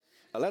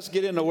Let's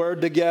get in the Word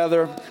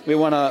together. We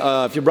want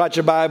to, if you brought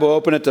your Bible,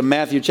 open it to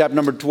Matthew chapter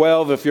number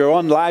 12. If you're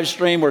on live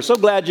stream, we're so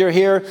glad you're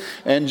here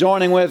and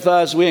joining with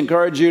us. We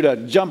encourage you to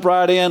jump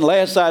right in,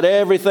 lay aside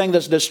everything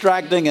that's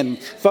distracting and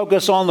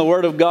focus on the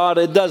Word of God.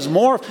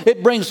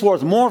 It brings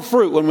forth more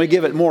fruit when we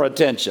give it more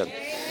attention.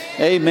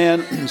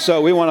 Amen. So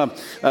we want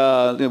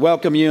to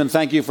welcome you and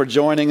thank you for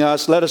joining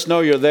us. Let us know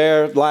you're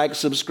there. Like,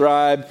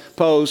 subscribe,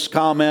 post,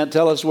 comment.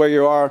 Tell us where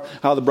you are,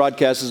 how the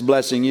broadcast is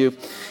blessing you.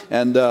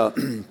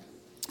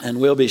 And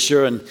we'll be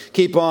sure and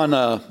keep on,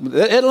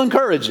 it'll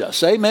encourage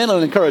us. Amen.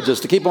 It'll encourage us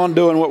to keep on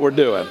doing what we're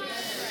doing.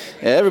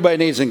 Everybody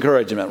needs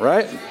encouragement,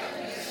 right?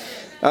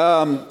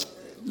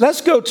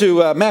 Let's go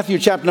to Matthew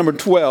chapter number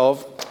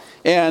 12.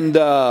 And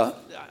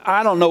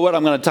I don't know what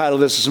I'm going to title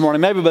this morning.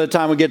 Maybe by the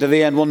time we get to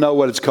the end, we'll know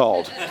what it's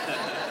called.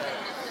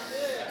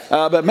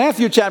 But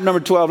Matthew chapter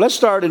number 12, let's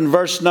start in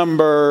verse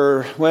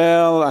number,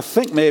 I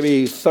think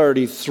maybe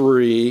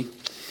 33.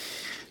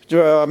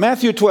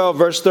 Matthew 12,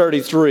 verse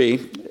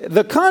 33.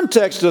 The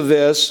context of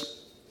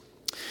this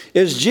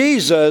is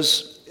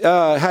Jesus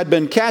had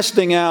been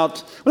casting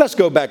out. Let's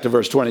go back to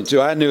verse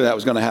 22. I knew that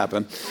was going to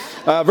happen.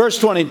 Verse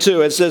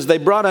 22, it says, they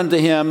brought unto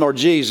him, or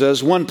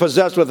Jesus, one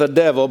possessed with a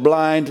devil,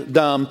 blind,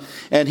 dumb,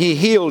 and he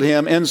healed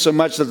him,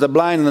 insomuch that the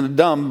blind and the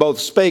dumb both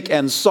spake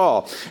and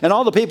saw. And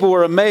all the people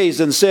were amazed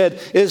and said,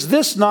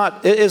 is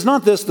not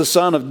this the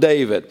son of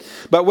David?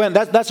 But when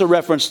that's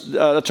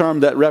a term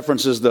that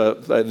references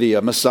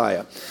the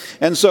Messiah.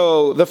 And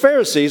so the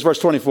Pharisees, verse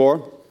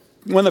 24,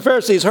 when the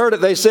Pharisees heard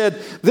it, they said,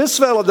 this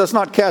fellow does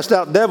not cast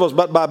out devils,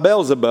 but by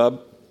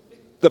Beelzebub,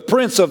 the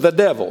prince of the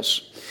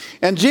devils.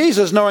 And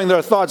Jesus, knowing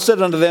their thoughts,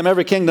 said unto them,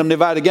 every kingdom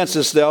divided against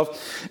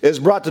itself is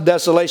brought to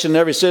desolation, and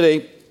every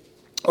city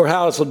or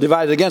house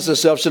divided against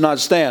itself should not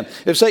stand.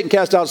 If Satan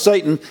cast out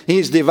Satan,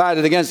 he's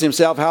divided against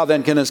himself. How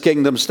then can his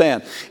kingdom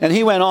stand? And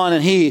he went on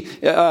and he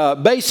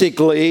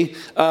basically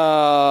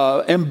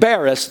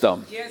embarrassed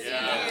them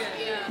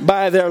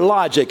by their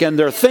logic and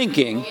their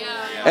thinking.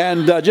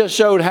 And just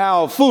showed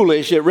how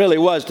foolish it really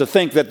was to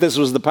think that this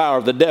was the power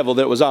of the devil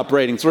that was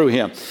operating through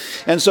him.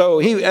 And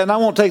so and I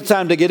won't take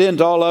time to get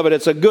into all of it.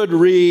 It's a good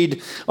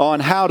read on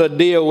how to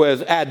deal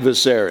with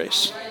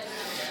adversaries.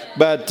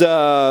 But,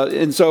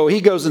 and so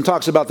he goes and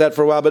talks about that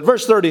for a while. But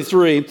verse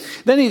 33,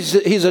 then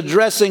he's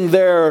addressing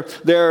their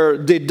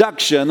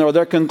deduction or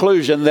their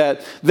conclusion that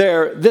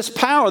this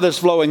power that's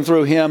flowing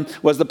through him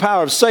was the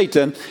power of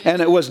Satan,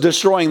 and it was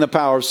destroying the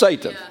power of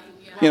Satan.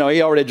 You know,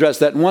 he already addressed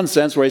that in one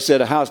sense where he said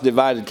a house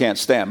divided can't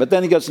stand. But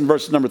then he goes in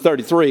verse number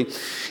 33,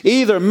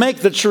 either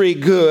make the tree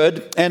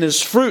good and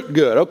his fruit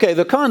good. Okay,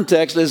 the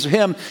context is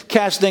him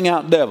casting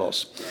out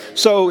devils.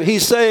 So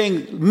he's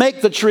saying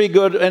make the tree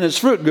good and his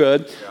fruit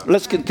good.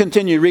 Let's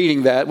continue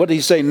reading that. What did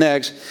he say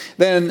next?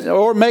 Then,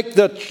 or make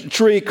the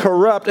tree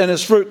corrupt and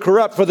his fruit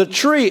corrupt, for the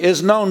tree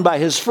is known by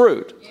his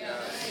fruit.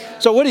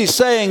 So what he's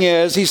saying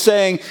is, he's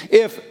saying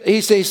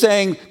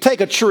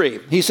take a tree.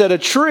 He said a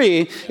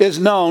tree is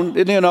known,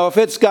 if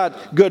it's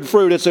got good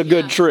fruit, it's a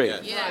good tree.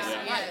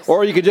 Yes.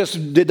 Or you could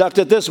just deduct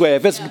it this way.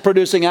 If it's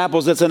producing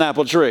apples, it's an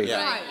apple tree.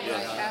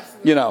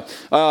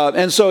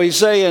 And so he's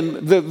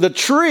saying the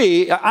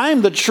tree,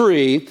 I'm the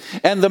tree,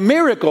 and the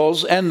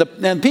miracles and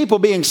people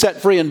being set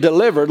free and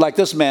delivered, like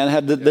this man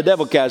had the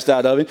devil cast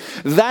out of him,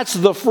 that's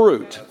the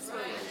fruit.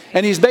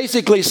 And he's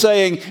basically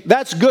saying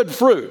that's good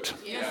fruit.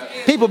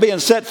 People being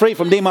set free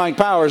from demonic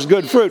power is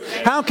good fruit.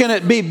 How can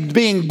it be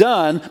being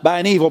done by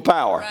an evil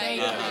power?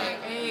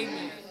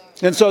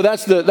 And so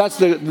that's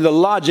the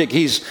logic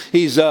he's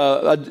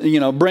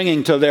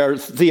bringing to their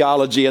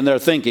theology and their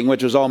thinking,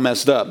 which was all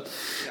messed up.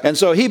 And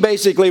so he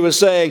basically was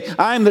saying,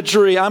 I'm the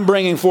tree, I'm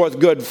bringing forth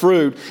good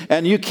fruit,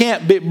 and you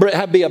can't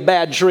be a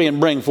bad tree and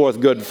bring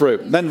forth good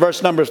fruit. Then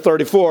verse number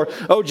 34,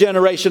 O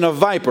generation of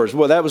vipers.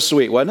 Well, that was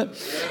sweet, wasn't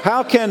it?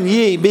 How can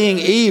ye, being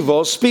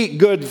evil, speak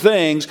good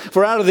things?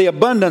 For out of the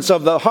abundance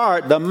of the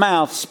heart, the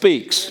mouth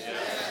speaks.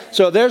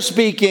 So they're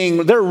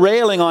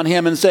railing on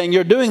him and saying,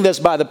 you're doing this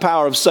by the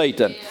power of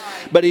Satan.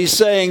 But he's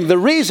saying, the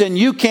reason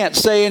you can't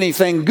say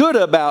anything good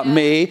about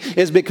me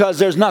is because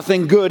there's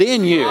nothing good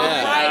in you.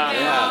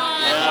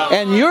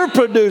 And you're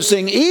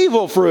producing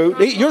evil fruit.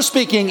 You're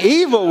speaking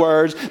evil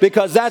words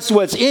because that's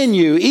what's in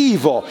you,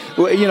 evil,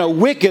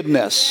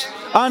 wickedness,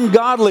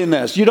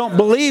 ungodliness. You don't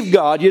believe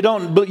God. You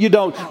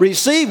don't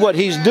receive what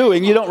he's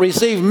doing. You don't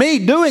receive me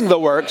doing the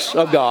works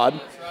of God.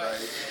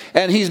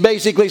 And he's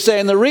basically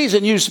saying the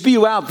reason you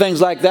spew out things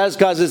like that is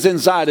because it's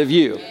inside of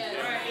you.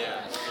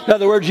 In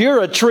other words,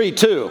 you're a tree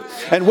too.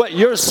 And what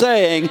you're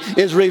saying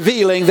is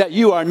revealing that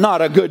you are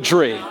not a good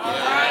tree.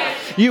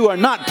 You are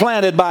not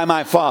planted by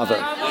my Father.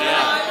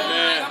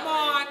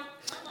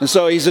 And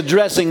so he's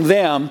addressing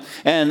them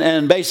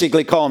and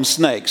basically call them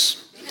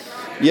snakes.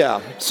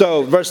 Yeah.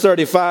 So verse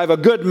 35, a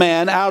good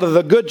man out of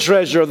the good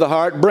treasure of the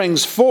heart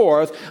brings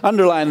forth,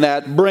 underline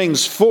that,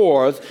 brings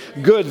forth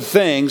good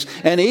things.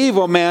 An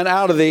evil man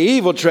out of the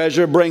evil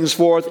treasure brings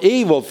forth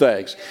evil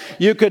things.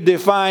 You could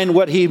define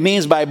what he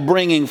means by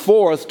bringing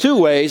forth two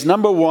ways.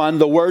 Number one,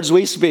 the words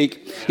we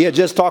speak. He had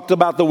just talked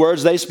about the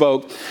words they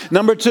spoke.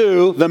 Number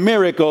two, the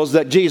miracles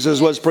that Jesus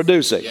was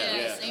producing.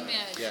 Yes.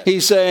 Amen.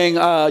 He's saying,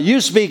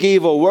 you speak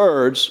evil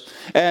words,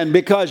 and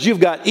because you've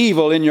got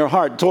evil in your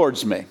heart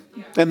towards me.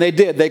 And they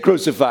did. They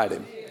crucified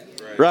him.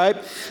 Right?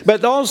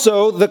 But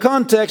also, the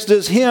context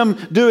is him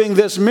doing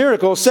this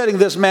miracle, setting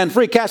this man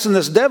free, casting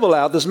this devil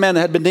out. This man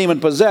had been demon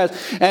possessed.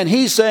 And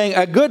he's saying,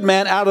 a good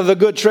man out of the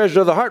good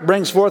treasure of the heart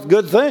brings forth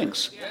good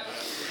things.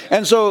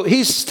 And so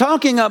he's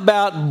talking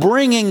about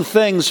bringing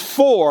things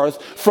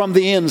forth from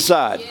the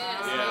inside.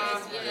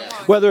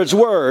 Whether it's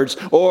words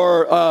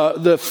or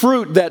the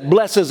fruit that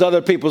blesses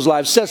other people's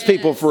lives, sets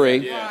people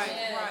free.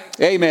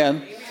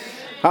 Amen.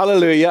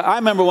 Hallelujah. I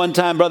remember one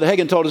time Brother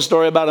Hagin told a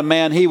story about a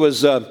man.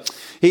 Brother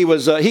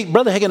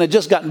Hagin had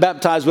just gotten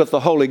baptized with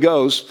the Holy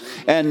Ghost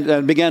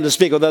and began to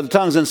speak with other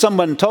tongues. And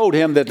someone told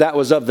him that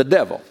was of the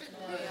devil.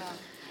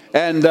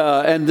 And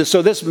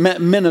so this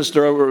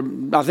minister,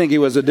 I think he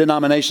was a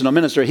denominational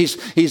minister, he's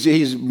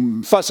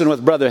fussing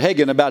with Brother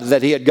Hagin about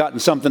that he had gotten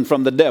something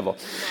from the devil.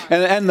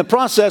 And the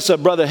process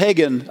of Brother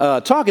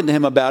Hagin talking to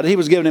him about it, he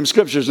was giving him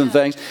scriptures and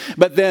things.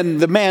 But then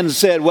the man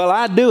said, well,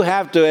 I do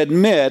have to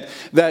admit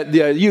that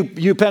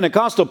you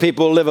Pentecostal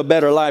people live a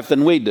better life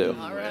than we do.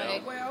 All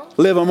right.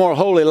 Live a more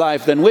holy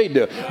life than we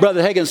do.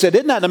 Brother Hagin said,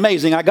 isn't that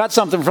amazing? I got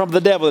something from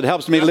the devil that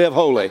helps me live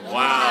holy.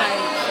 Wow.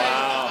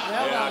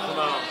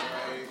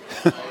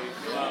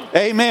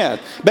 Amen.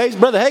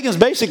 Brother Hagin's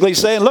basically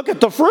saying, look at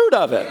the fruit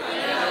of it.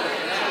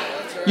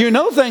 You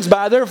know things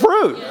by their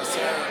fruit.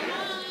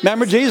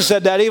 Remember, Jesus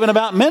said that even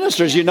about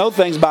ministers. You know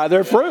things by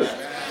their fruit.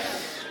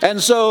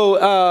 And so,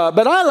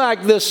 but I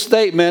like this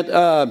statement,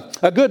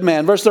 a good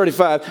man, verse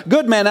 35,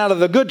 good man out of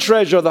the good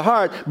treasure of the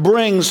heart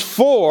brings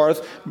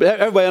forth,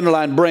 everybody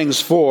underline, brings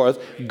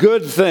forth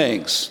good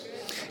things.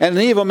 And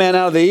an evil man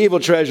out of the evil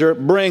treasure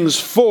brings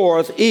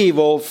forth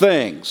evil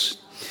things.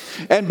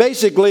 And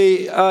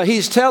basically,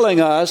 he's telling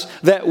us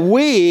that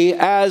we,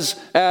 as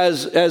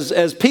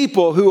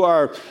people who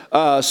are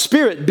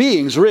spirit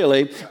beings,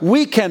 really,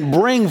 we can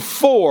bring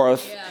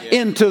forth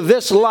into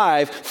this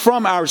life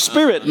from our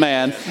spirit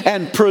man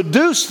and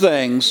produce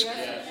things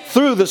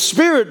through the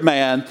spirit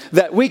man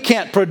that we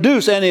can't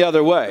produce any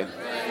other way.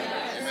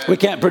 We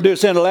can't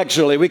produce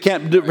intellectually. We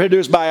can't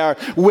produce by our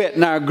wit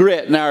and our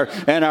grit and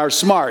our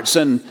smarts,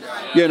 and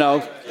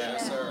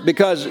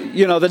because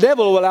the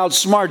devil will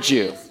outsmart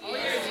you.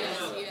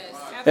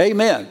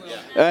 Amen.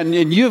 And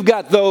you've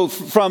got, though,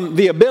 from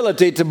the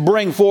ability to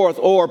bring forth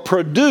or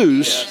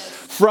produce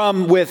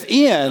from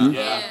within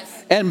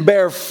and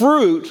bear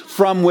fruit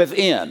from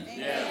within.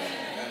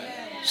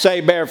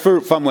 Say, bear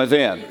fruit from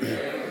within.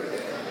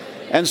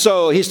 And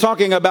so he's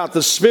talking about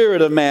the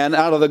spirit of man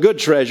out of the good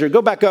treasure.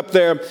 Go back up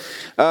there,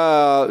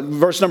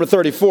 verse number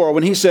 34,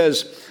 when he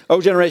says, O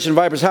generation of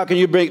vipers, how can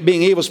you,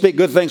 being evil, speak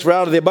good things? For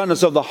out of the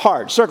abundance of the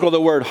heart. Circle the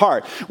word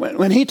heart.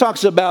 When he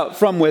talks about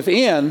from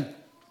within,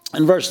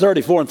 in verse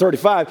 34 and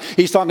 35,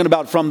 he's talking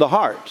about from the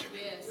heart,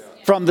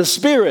 from the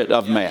spirit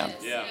of man.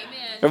 Yeah.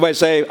 Everybody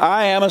say,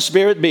 I am a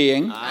spirit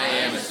being. I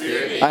am a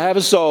spirit being. I have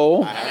a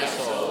soul.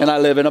 And I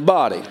live in a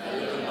body.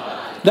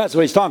 That's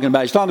what he's talking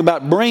about. He's talking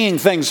about bringing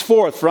things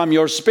forth from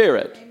your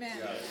spirit. Amen.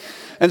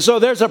 And so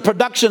there's a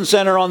production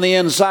center on the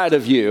inside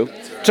of you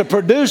to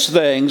produce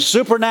things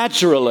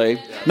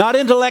supernaturally, not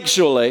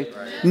intellectually,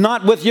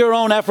 not with your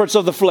own efforts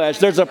of the flesh.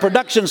 There's a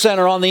production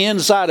center on the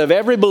inside of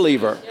every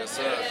believer.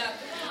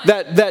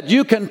 That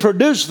you can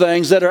produce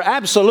things that are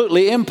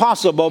absolutely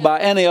impossible by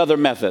any other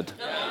method.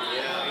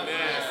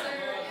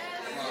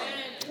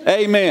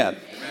 Amen.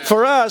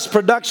 For us,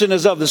 production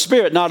is of the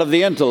spirit, not of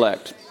the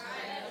intellect.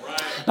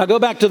 Now go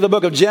back to the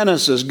book of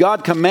Genesis.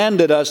 God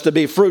commanded us to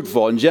be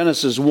fruitful in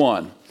Genesis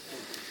 1.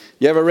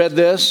 You ever read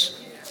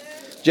this?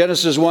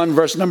 Genesis 1,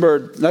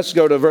 let's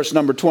go to verse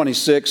number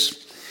 26.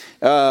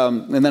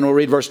 And then we'll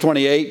read verse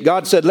 28.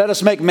 God said, let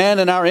us make man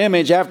in our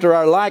image after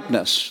our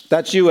likeness.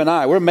 That's you and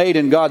I. We're made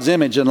in God's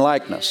image and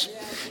likeness.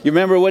 You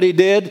remember what he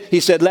did? He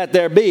said, let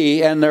there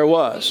be, and there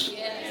was.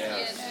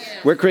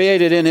 We're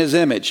created in his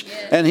image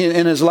and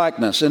in his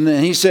likeness. And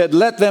then he said,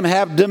 let them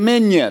have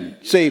dominion.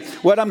 See,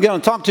 what I'm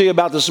going to talk to you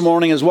about this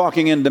morning is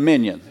walking in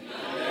dominion.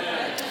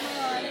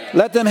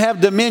 Let them have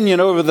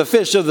dominion over the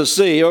fish of the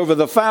sea, over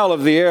the fowl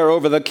of the air,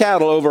 over the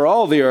cattle, over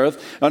all the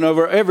earth, and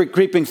over every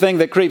creeping thing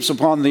that creeps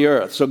upon the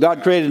earth. So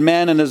God created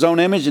man in his own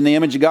image. In the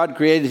image of God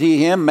created he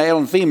him. Male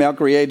and female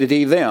created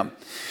he them.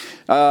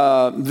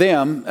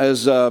 Them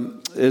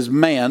is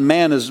man.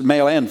 Man is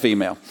male and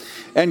female.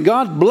 And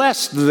God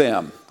blessed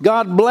them.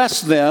 God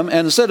blessed them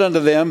and said unto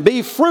them,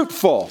 be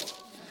fruitful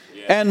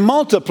and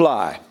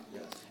multiply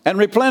and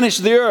replenish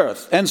the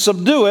earth and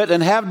subdue it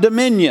and have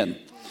dominion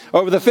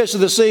over the fish of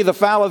the sea, the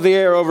fowl of the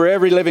air, over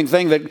every living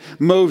thing that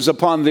moves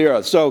upon the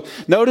earth. So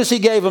notice he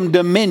gave them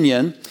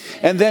dominion,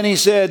 and then he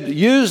said,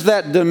 use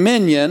that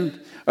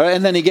dominion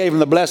And then he gave them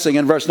the blessing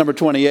in verse number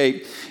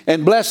 28,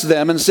 and blessed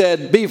them and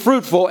said, be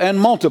fruitful and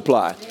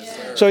multiply.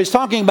 Yes. So he's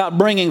talking about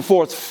bringing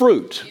forth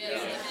fruit.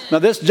 Yes. Now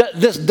this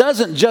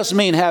doesn't just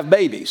mean have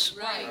babies.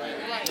 Right.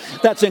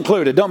 That's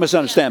included. Don't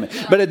misunderstand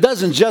me. But it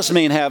doesn't just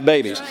mean have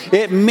babies.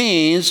 It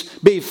means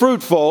be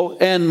fruitful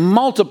and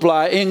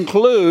multiply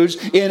includes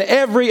in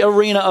every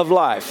arena of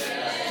life.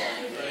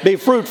 Be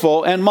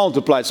fruitful and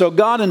multiply. So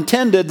God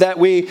intended that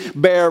we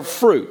bear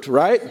fruit,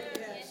 right?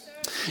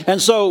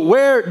 And so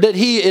where did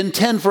he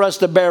intend for us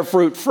to bear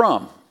fruit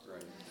from?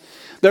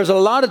 There's a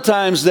lot of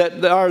times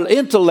that our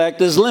intellect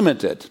is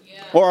limited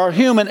or our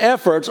human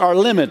efforts are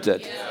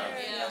limited.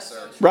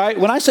 Right?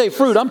 When I say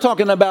fruit, I'm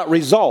talking about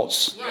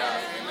results.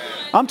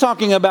 I'm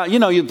talking about,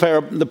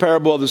 the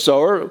parable of the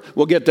sower.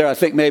 We'll get there, I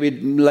think, maybe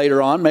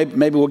later on.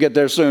 Maybe we'll get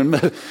there soon.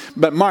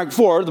 But Mark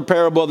 4, the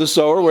parable of the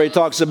sower, where he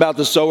talks about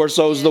the sower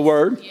sows the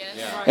word.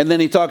 And then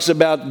he talks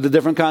about the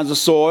different kinds of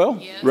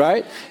soil,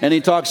 right? And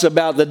he talks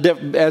about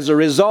as a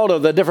result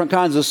of the different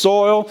kinds of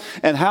soil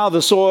and how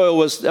the soil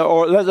was,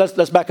 or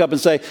let's back up and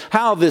say,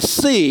 how the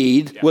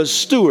seed was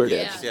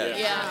stewarded.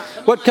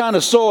 What kind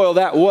of soil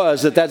that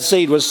was that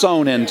seed was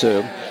sown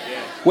into.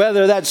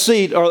 Whether that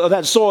seed or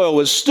that soil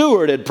was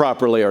stewarded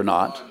properly or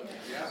not.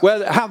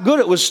 How good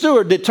it was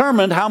stewarded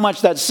determined how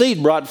much that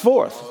seed brought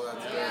forth.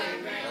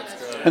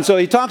 And so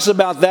he talks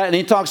about that, and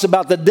he talks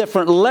about the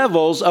different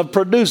levels of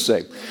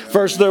producing.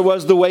 First there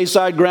was the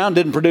wayside ground,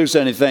 didn't produce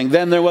anything.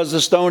 Then there was the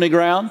stony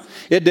ground,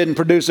 it didn't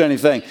produce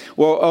anything.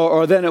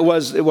 Or then it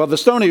was, the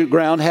stony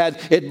ground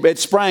it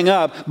sprang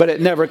up, but it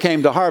never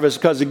came to harvest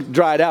because it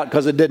dried out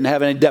because it didn't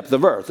have any depth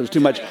of earth. There's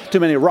too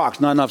many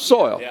rocks, not enough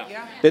soil.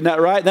 Isn't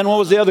that right? Then what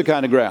was the other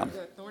kind of ground?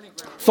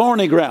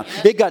 Thorny ground.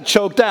 It got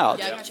choked out.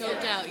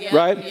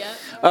 Right?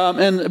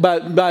 And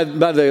by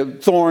the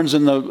thorns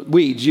and the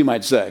weeds, you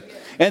might say.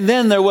 And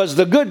then there was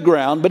the good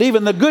ground, but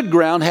even the good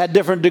ground had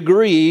different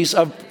degrees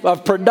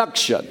of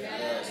production.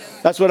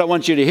 That's what I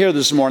want you to hear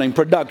this morning,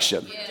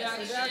 production.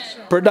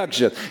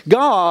 Production.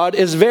 God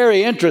is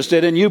very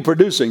interested in you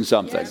producing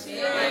something.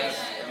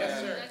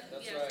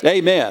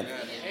 Amen.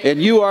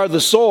 And you are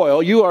the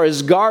soil, you are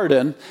his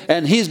garden,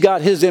 and he's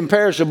got his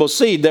imperishable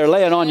seed there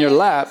laying on your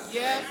lap.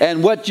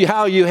 And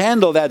how you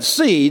handle that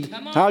seed,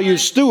 how you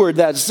steward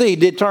that seed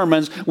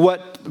determines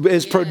what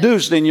is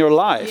produced in your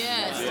life.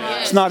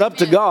 It's not up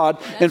to God.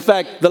 In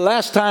fact, the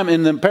last time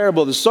in the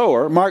parable of the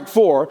sower, Mark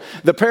 4,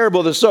 the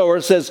parable of the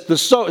sower says, it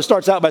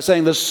starts out by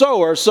saying the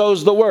sower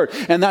sows the word.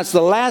 And that's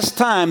the last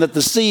time that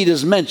the seed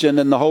is mentioned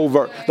in the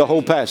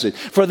whole passage.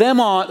 From then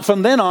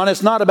on,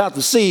 it's not about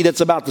the seed,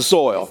 it's about the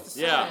soil.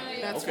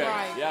 That's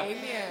right.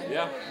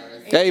 Amen.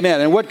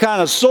 Amen. And what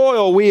kind of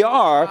soil we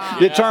are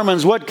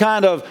determines what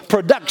kind of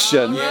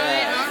production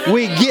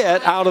we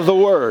get out of the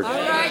word. All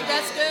right,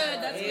 that's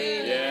good. That's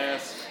good.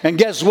 Yes. And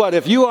guess what?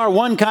 If you are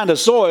one kind of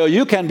soil,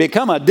 you can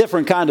become a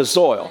different kind of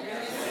soil.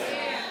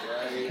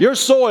 Your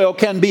soil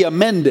can be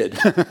amended.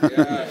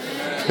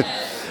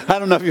 I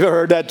don't know if you've ever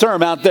heard that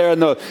term out there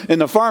in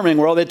the farming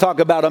world. They talk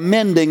about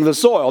amending the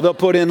soil. They'll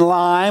put in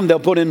lime, they'll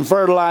put in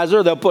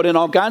fertilizer, they'll put in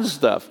all kinds of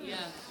stuff.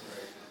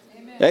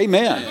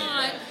 Amen.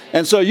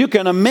 And so you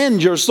can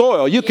amend your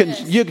soil. You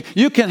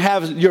can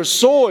have your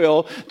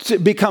soil to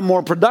become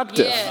more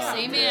productive. Yes,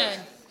 amen.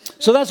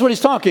 So that's what he's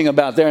talking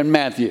about there in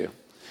Matthew.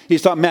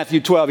 He's talking Matthew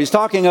 12. He's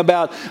talking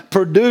about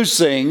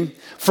producing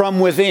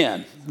from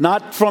within,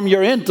 not from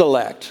your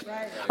intellect.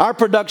 Our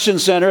production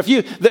center,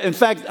 in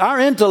fact, our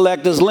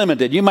intellect is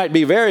limited. You might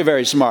be very,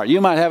 very smart. You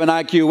might have an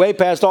IQ way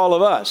past all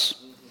of us.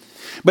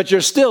 But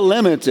you're still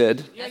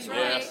limited. That's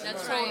right.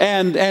 That's right.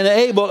 And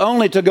able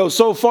only to go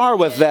so far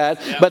with that.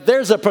 Yeah. But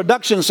there's a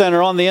production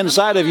center on the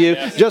inside of you,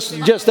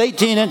 just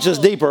 18 inches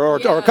deeper or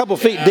a couple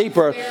feet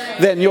deeper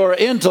than your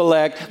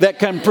intellect that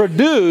can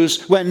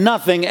produce when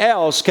nothing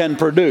else can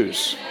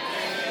produce.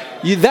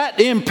 That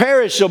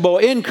imperishable,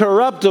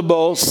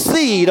 incorruptible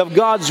seed of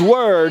God's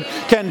word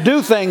can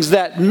do things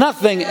that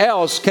nothing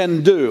else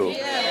can do.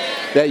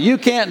 That you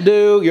can't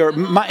do,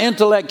 my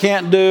intellect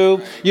can't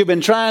do. You've been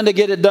trying to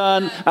get it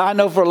done. I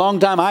know for a long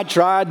time I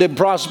tried to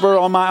prosper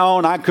on my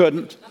own. I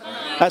couldn't.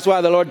 That's why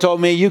the Lord told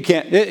me, you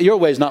can't. Your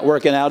way's not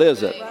working out,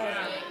 is it?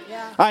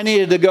 I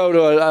needed to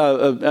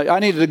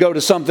go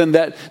to something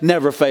that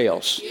never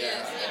fails.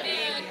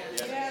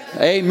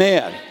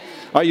 Amen.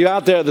 Are you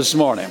out there this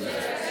morning?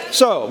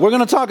 So, we're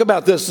going to talk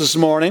about this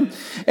morning.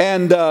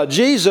 And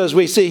Jesus,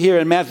 we see here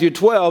in Matthew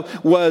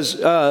 12, was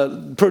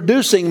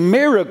producing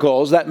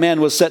miracles. That man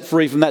was set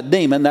free from that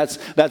demon. That's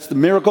the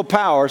miracle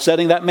power,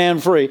 setting that man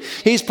free.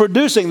 He's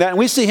producing that, and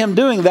we see him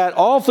doing that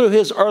all through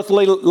his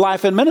earthly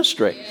life and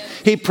ministry.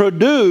 He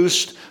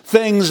produced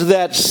things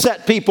that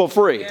set people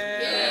free.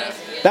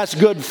 That's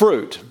good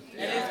fruit.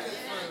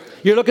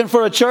 You're looking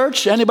for a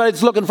church? Anybody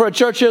that's looking for a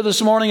church here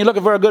this morning? You're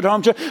looking for a good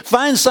home church?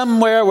 Find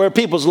somewhere where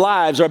people's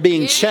lives are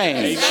being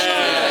changed.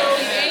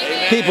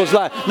 People's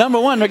lives. Number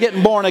one, they're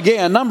getting born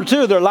again. Number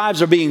two, their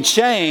lives are being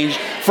changed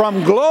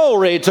from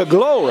glory to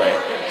glory.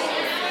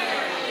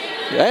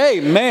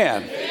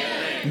 Amen.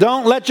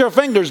 Don't let your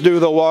fingers do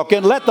the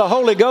walking. Let the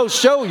Holy Ghost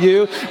show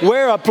you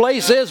where a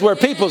place is where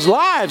people's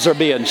lives are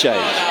being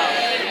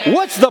changed.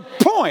 What's the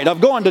point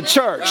of going to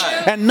church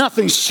and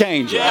nothing's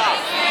changing?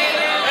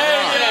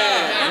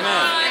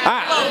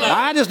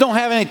 I just don't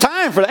have any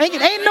time for that.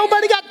 Ain't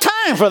nobody got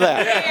time for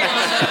that.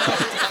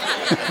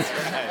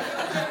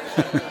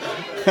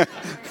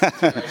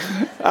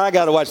 I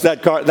got to watch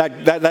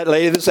that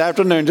lady this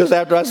afternoon. Just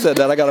after I said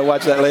that, I got to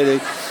watch that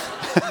lady.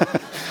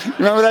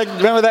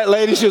 Remember that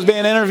lady? She was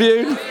being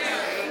interviewed.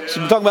 She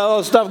was talking about all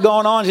the stuff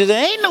going on. She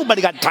said, "Ain't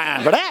nobody got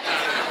time for that."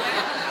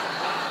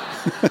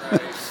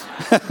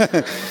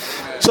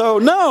 So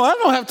no, I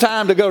don't have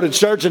time to go to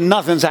church and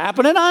nothing's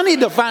happening. I need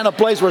to find a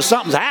place where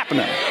something's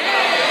happening.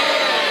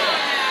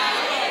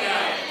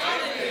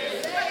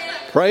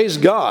 Praise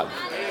God.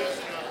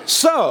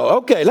 So,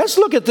 okay, let's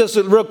look at this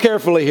real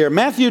carefully here.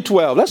 Matthew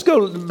 12. Let's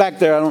go back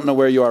there. I don't know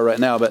where you are right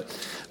now, but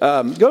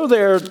go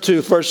there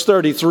to verse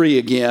 33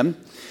 again.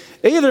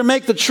 Either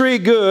make the tree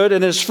good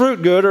and his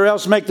fruit good, or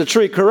else make the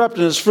tree corrupt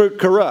and his fruit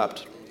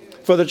corrupt.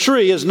 For the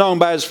tree is known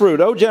by its fruit.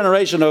 O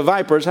generation of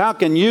vipers, how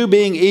can you,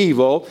 being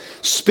evil,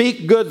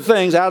 speak good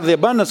things out of the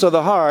abundance of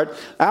the heart?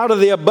 Out of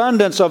the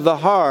abundance of the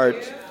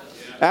heart,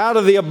 out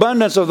of the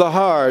abundance of the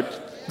heart,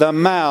 the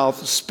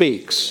mouth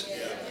speaks.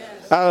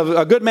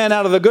 A good man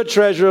out of the good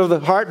treasure of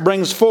the heart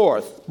brings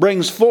forth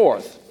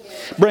out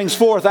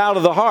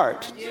of the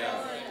heart.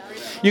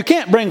 You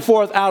can't bring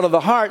forth out of the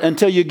heart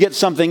until you get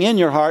something in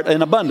your heart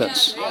in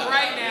abundance.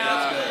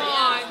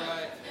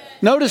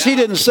 Notice he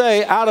didn't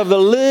say out of the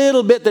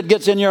little bit that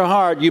gets in your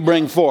heart you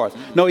bring forth.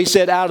 No, he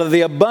said out of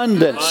the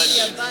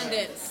abundance.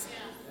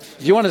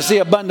 If you want to see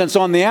abundance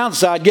on the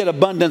outside, get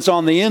abundance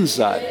on the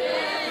inside.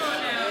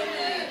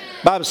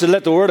 The Bible said,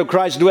 let the word of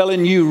Christ dwell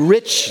in you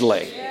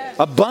richly,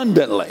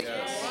 abundantly.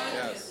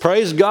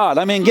 Praise God.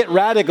 I mean, get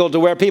radical to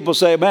where people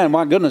say, man,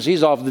 my goodness,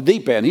 he's off the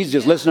deep end. He's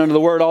just listening to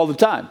the word all the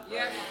time.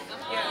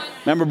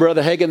 Remember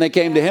Brother Hagin, they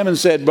came to him and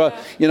said,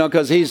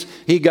 because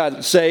he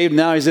got saved,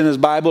 now he's in his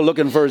Bible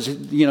looking for his,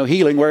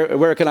 healing.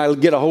 Where can I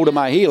get a hold of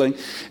my healing?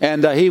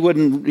 And he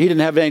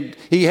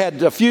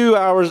had a few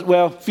hours,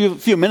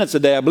 few minutes a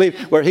day, I believe,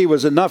 where he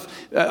was enough,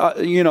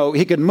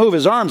 he could move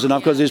his arms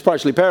enough because he was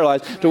partially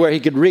paralyzed to where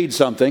he could read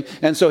something.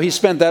 And so he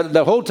spent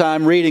the whole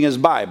time reading his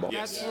Bible.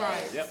 That's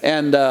right.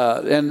 And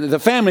the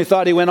family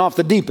thought he went off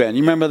the deep end.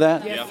 You remember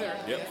that? Yes, sir.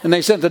 And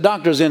they sent the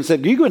doctors in and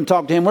said, you go and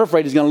talk to him. We're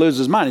afraid he's going to lose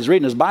his mind. He's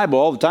reading his Bible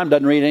all the time,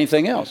 doesn't read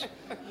anything else.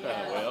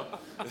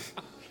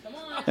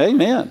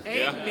 Amen.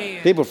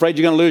 Amen. People are afraid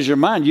you're going to lose your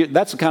mind.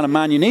 That's the kind of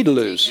mind you need to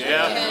lose.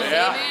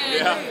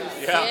 Yeah.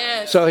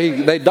 So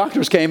the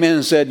doctors came in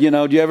and said, do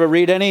you ever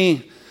read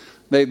any?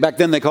 Back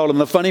then they called them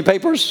the funny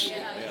papers.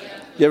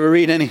 You ever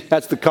read any?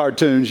 That's the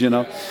cartoons,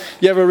 You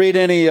ever read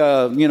any,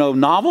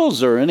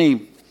 novels or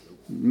any,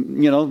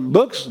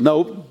 books?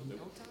 Nope.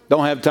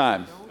 Don't have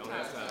time.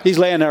 He's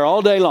laying there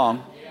all day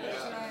long.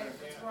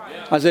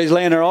 I say he's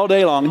laying there all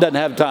day long. Doesn't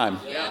have time.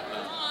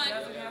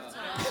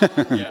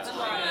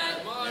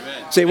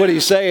 See, what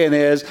he's saying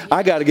is,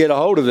 I got to get a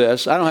hold of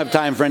this. I don't have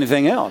time for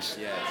anything else.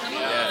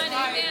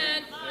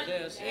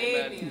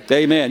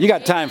 Amen. You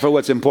got time for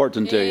what's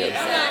important to you.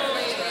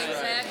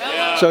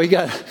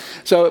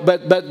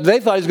 But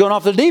they thought he was going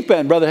off the deep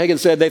end. Brother Hagin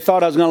said they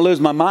thought I was going to lose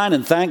my mind,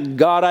 and thank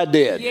God I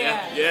did.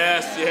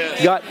 Yes.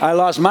 I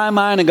lost my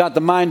mind and got the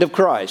mind of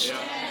Christ.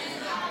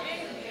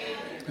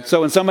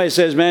 So when somebody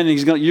says, man,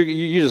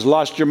 you just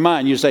lost your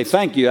mind, you say,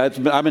 thank you.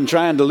 I've been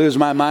trying to lose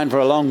my mind for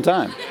a long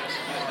time.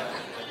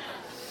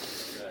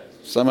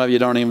 Some of you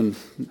don't even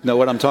know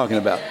what I'm talking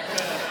about.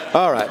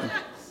 All right.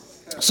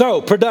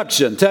 So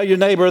production. Tell your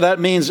neighbor that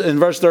means, in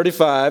verse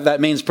 35, that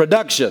means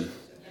production.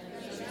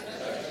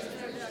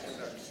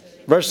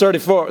 Verse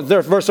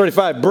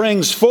 35,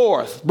 brings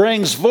forth.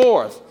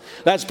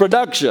 That's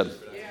production.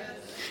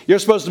 You're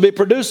supposed to be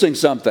producing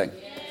something.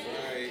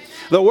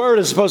 The word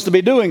is supposed to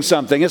be doing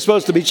something. It's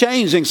supposed to be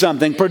changing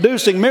something,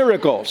 producing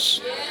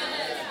miracles.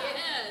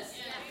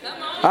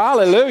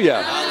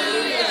 Hallelujah.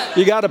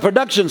 You got a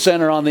production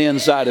center on the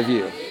inside of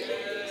you.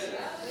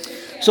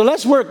 So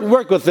let's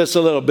work with this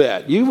a little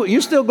bit.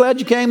 You still glad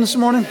you came this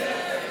morning?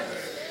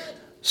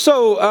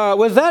 So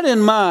with that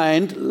in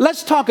mind,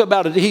 let's talk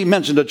about it. He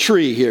mentioned a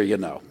tree here,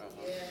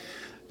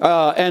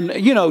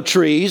 and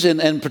trees,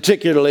 and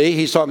particularly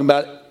he's talking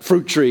about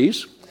fruit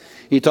trees.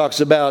 He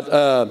talks about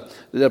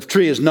the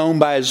tree is known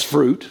by its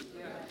fruit.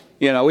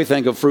 We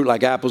think of fruit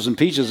like apples and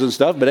peaches and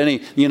stuff, but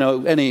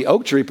any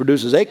oak tree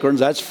produces acorns.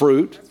 That's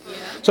fruit.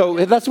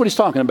 So that's what he's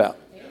talking about.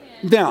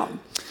 Now,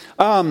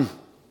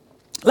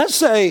 let's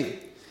say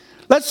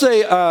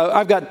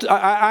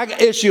I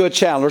issue a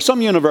challenge, or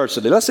some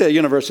university. Let's say a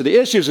university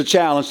issues a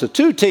challenge to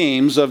two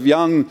teams of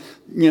young,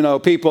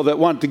 people that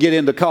want to get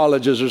into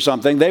colleges or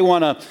something. They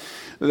want to.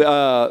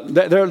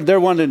 They're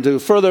wanting to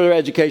further their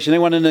education. They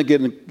want to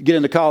get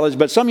into college,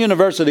 but some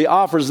university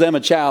offers them a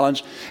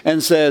challenge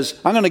and says,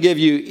 I'm going to give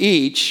you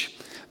each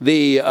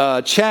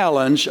the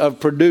challenge of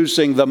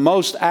producing the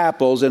most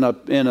apples in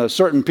a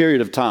certain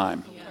period of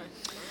time.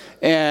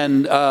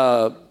 And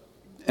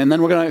And then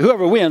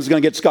whoever wins is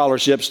going to get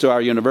scholarships to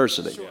our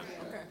university.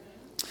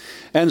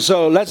 And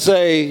so let's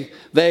say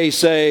they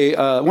say,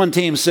 one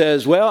team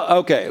says, well,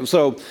 okay,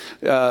 so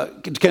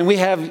can we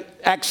have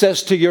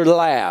access to your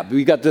lab?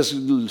 We got this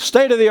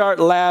state-of-the-art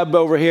lab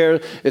over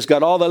here. It's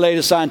got all the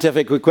latest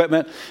scientific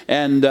equipment,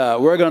 and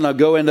we're going to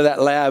go into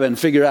that lab and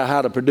figure out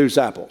how to produce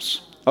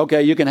apples.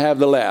 Okay, you can have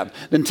the lab.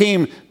 Then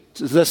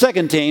the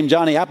second team,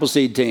 Johnny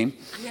Appleseed team,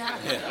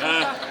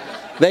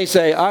 they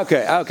say,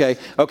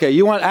 okay,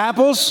 you want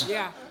apples?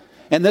 Yeah.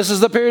 And this is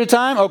the period of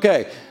time?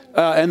 Okay.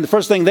 And the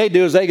first thing they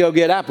do is they go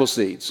get apple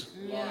seeds.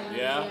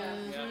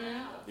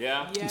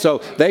 Yeah. So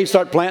they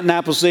start planting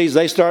apple seeds.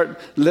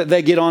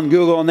 They get on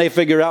Google and they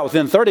figure out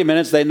within 30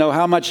 minutes, they know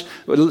how much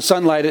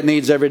sunlight it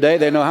needs every day.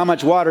 They know how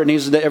much water it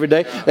needs every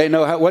day. They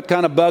know what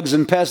kind of bugs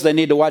and pests they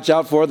need to watch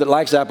out for that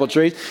likes apple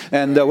trees,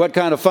 and what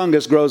kind of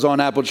fungus grows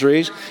on apple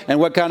trees, and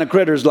what kind of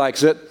critters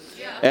likes it,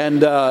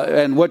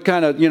 and what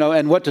kind of,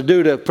 and what to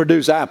do to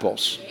produce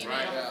apples.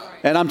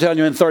 And I'm telling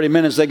you, in 30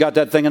 minutes, they got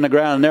that thing in the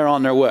ground and they're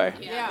on their way.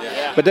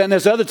 But then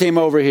this other team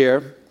over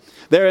here,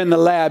 they're in the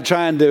lab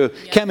trying to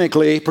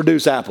chemically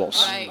produce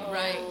apples.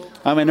 Right.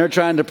 I mean, they're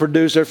trying to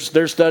produce,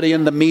 they're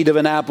studying the meat of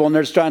an apple, and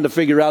they're trying to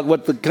figure out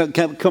what the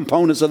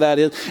components of that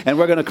is. And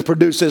we're going to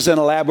produce this in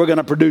a lab. We're going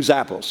to produce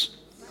apples.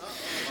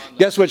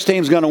 Guess which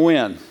team's going to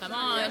win? Come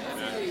on.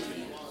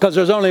 Because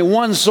there's only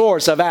one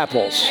source of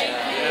apples.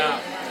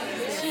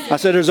 I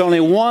said there's only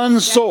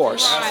one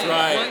source. That's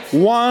right.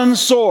 One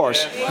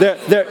source.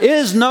 There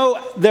is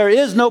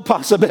no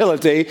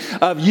possibility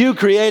of you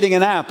creating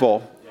an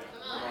apple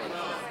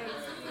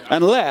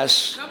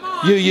unless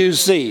you use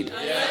seed.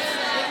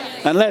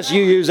 Unless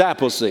you use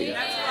apple seed.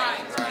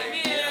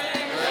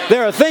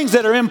 There are things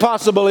that are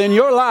impossible in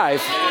your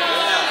life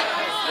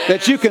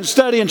that you can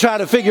study and try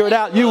to figure it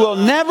out. You will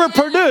never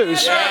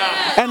produce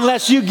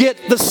unless you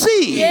get the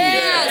seed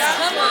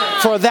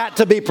for that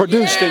to be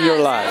produced in your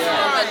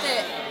life.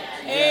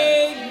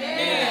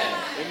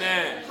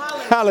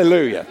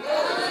 Hallelujah.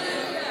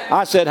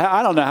 I said,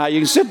 I don't know how you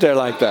can sit there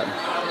like that.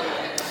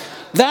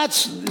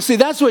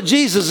 That's what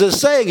Jesus is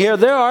saying here.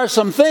 There are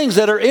some things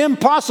that are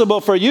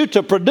impossible for you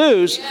to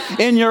produce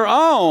in your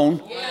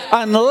own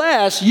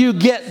unless you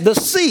get the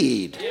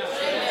seed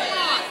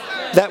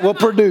that will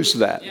produce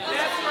that.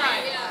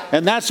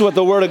 And that's what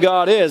the Word of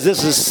God is.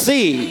 This is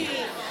seed.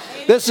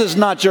 This is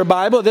not your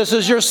Bible. This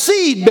is your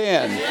seed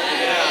bin.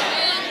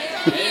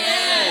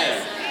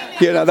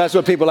 That's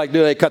what people like to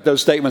do. They cut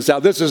those statements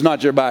out. This is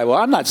not your Bible.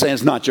 I'm not saying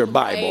it's not your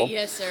Bible.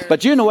 Yes, sir.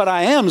 But you know what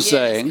I am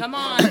saying? Come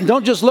on.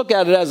 Don't just look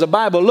at it as a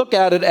Bible. Look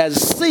at it as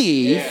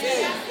seed.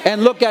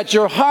 And look at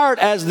your heart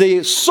as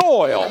the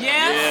soil.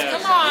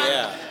 Yes, come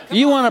on.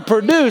 You want to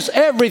produce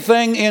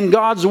everything in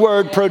God's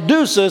Word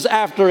produces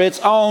after its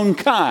own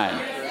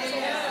kind.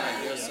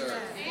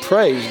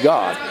 Praise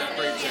God.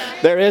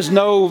 There is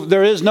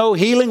no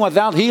healing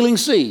without healing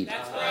seed.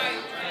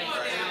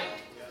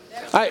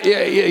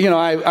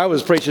 I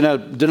was preaching at a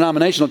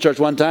denominational church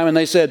one time, and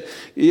they said,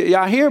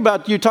 I hear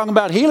about you talking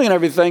about healing and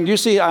everything. You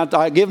see,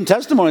 I give them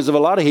testimonies of a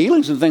lot of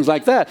healings and things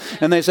like that.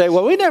 And they say,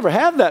 well, we never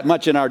have that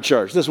much in our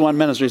church. This one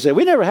ministry said,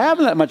 we never have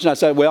that much. And I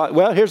said,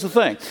 well, here's the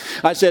thing.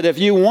 I said, if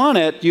you want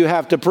it, you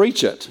have to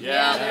preach it.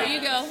 Yeah, there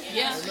you go.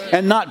 Yeah.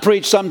 And not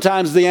preach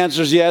sometimes the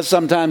answer is yes,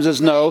 sometimes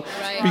it's no.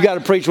 Right. You got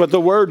to preach what the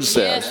Word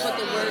says. Yes, what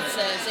the Word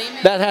says.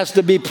 Amen. That has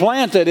to be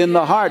planted in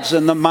the hearts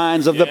and the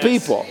minds of the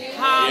people.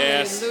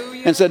 Yes.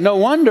 And said, no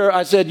wonder.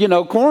 I said,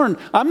 corn,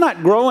 I'm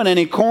not growing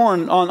any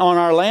corn on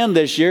our land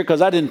this year because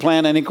I didn't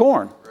plant any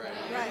corn.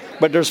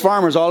 But there's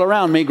farmers all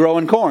around me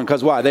growing corn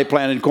because why? They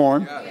planted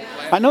corn.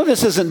 I know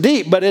this isn't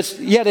deep, but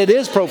yet it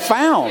is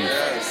profound.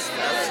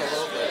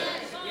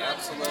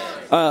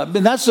 And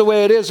that's the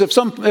way it is.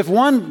 If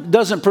one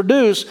doesn't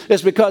produce,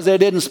 it's because they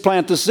didn't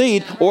plant the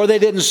seed or they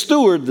didn't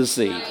steward the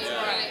seed.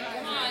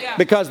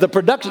 Because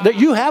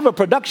you have a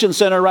production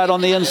center right on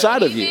the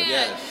inside of you.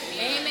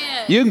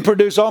 You can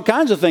produce all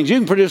kinds of things. You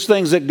can produce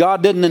things that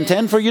God didn't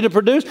intend for you to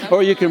produce,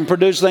 or you can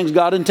produce things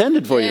God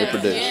intended for you to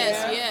produce.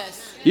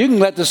 Yes. You can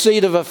let the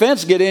seed of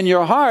offense get in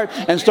your heart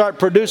and start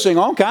producing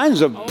all kinds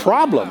of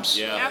problems.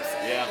 Yeah.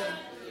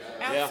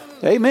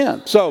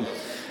 Amen. So,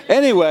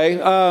 anyway,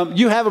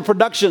 you have a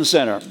production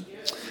center.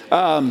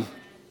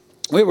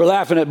 We were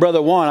laughing at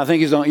Brother Juan. I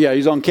think he's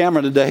on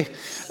camera today.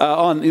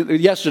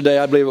 Yesterday,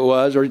 I believe it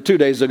was, or 2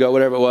 days ago,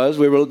 whatever it was.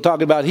 We were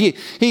talking about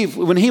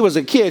when he was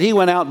a kid, he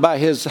went out by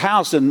his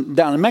house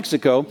down in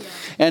Mexico,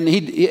 and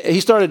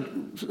he started.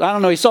 I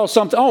don't know. He saw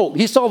something. Oh,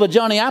 he saw the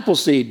Johnny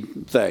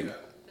Appleseed thing.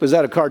 Was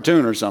that a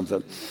cartoon or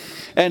something?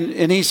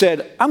 And he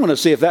said, I'm going to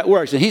see if that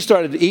works. And he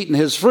started eating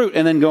his fruit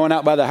and then going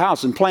out by the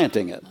house and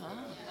planting it.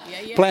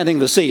 Planting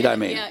the seed, I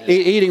mean.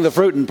 Eating the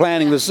fruit and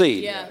planting the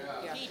seed. Yeah.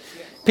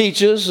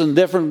 Peaches and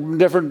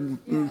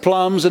different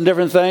plums and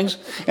different things.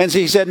 And so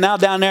he said, now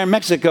down there in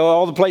Mexico,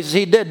 all the places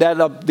he did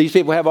that, these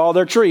people have all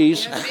their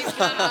trees. That's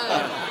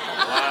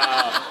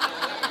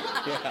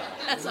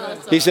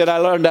awesome. He said, I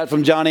learned that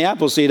from Johnny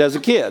Appleseed as a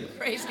kid.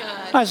 Praise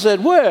God. I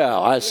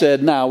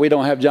said, now we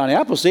don't have Johnny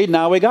Appleseed.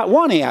 Now we got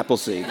Wani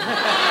Appleseed.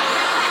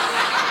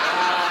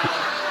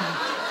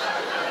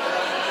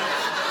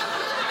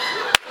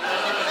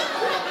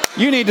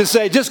 You need to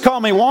say, just call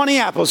me Wani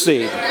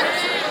Appleseed.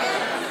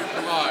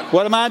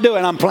 What am I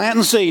doing? I'm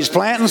planting seeds,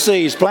 planting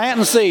seeds,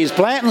 planting seeds,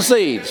 planting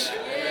seeds.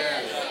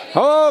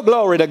 Oh,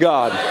 glory to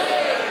God.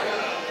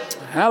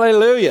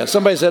 Hallelujah.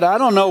 Somebody said, I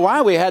don't know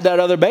why we had that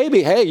other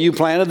baby. Hey, you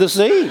planted the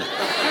seed.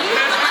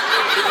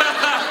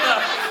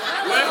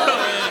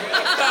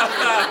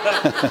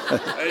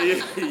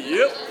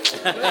 Yep.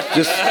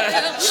 Just,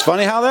 it's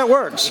funny how that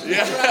works.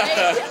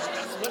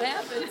 What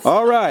happens?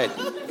 All right.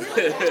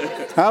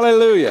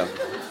 Hallelujah.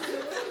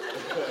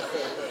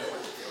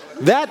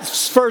 That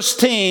first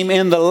team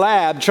in the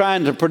lab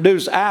trying to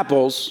produce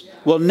apples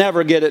will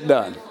never get it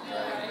done.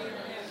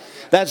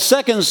 That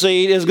second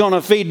seed is going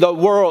to feed the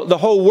world, the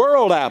whole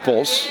world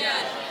apples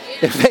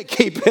if they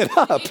keep it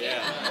up.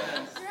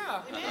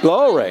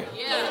 Glory.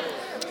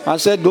 I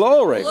said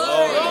glory.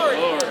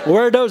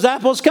 Where'd those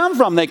apples come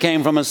from? They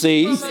came from a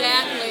seed.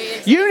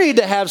 Exactly. You need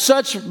to have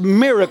such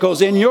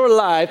miracles in your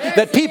life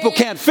that people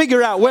can't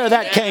figure out where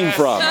that came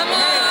from. Come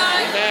on.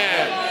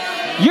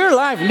 Your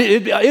life,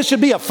 it should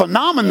be a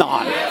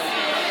phenomenon.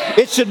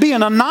 It should be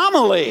an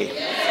anomaly.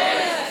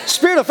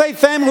 Spirit of Faith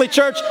Family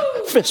Church,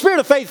 Spirit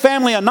of Faith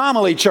Family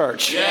Anomaly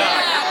Church.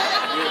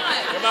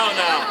 Come on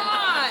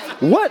now.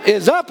 What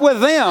is up with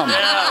them?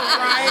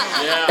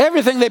 Yeah.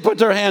 Everything they put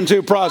their hand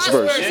to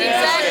prospers. Exactly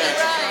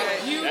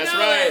right. That's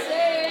right.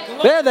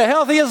 They're the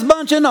healthiest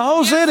bunch in the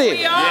whole city.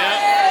 Yeah.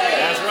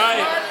 That's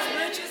right.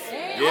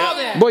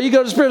 Yeah. Boy, you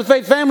go to Spirit of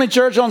Faith Family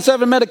Church on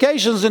 7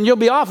 medications and you'll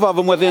be off of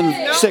them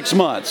within 6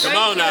 months. Come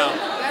on now.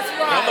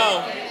 Come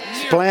on.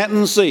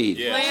 Planting seed.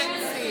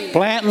 Yes.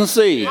 Planting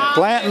seed.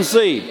 Planting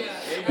seed.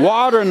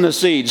 Watering the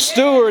seed.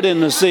 Stewarding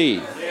the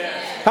seed.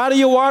 How do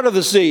you water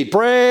the seed?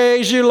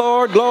 Praise you,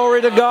 Lord.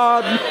 Glory to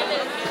God.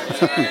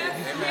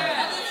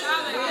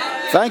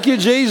 Thank you,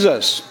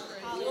 Jesus.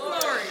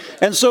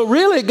 And so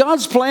really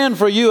God's plan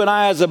for you and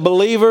I as a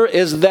believer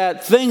is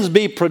that things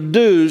be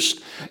produced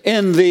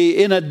in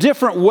a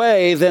different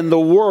way than the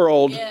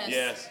world.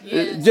 Yes.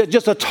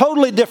 Just a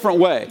totally different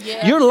way.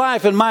 Yeah. Your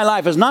life and my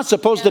life is not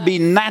supposed to be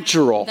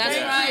natural.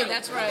 That's right.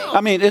 That's right.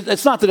 I mean,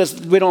 it's not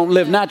that we don't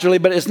live naturally,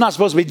 but it's not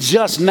supposed to be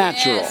just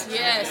natural.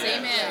 Yes.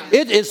 Amen.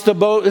 It's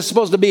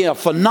supposed to be a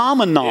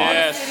phenomenon.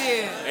 Yes.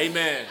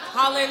 Amen.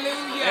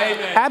 Hallelujah.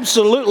 Amen.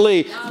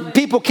 Absolutely,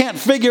 people can't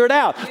figure it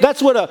out.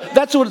 That's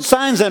what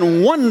signs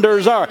and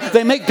wonders are.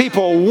 They make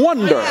people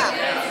wonder.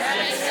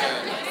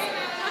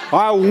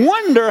 I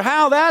wonder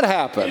how that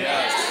happened.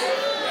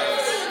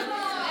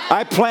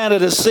 I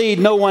planted a seed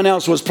no one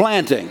else was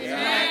planting.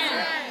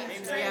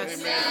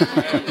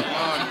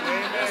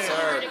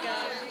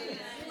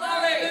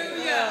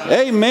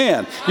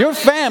 Amen. Your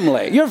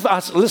family,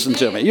 listen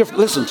to me.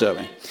 Listen to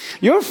me.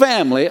 Your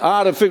family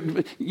ought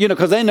to,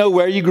 because they know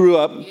where you grew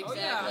up.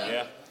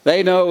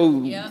 They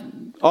know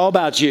all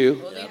about you.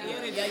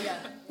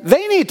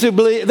 They need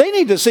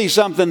to see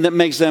something that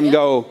makes them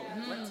go,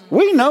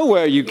 we know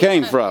where you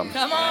came from.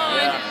 Come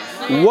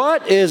on.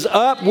 What is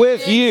up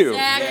with you?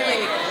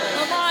 Exactly.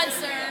 Come on,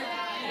 sir.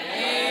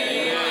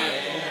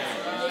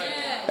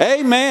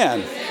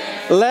 Amen.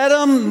 Let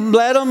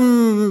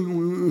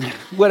them,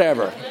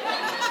 whatever,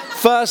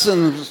 fuss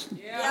and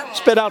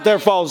spit out their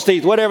false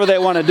teeth, whatever they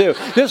want to do.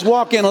 Just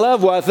walk in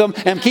love with them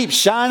and keep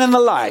shining the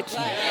light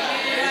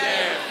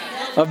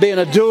of being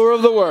a doer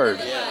of the word.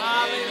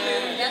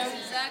 That's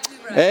exactly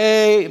right.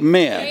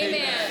 Amen.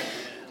 Amen.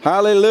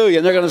 Hallelujah.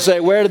 And they're going to say,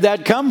 where did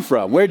that come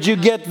from? Where'd you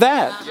get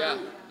that?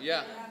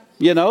 Yeah.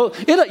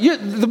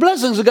 The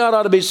blessings of God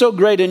ought to be so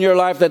great in your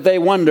life that they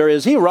wonder,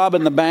 is he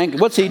robbing the bank?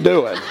 What's he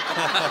doing? Come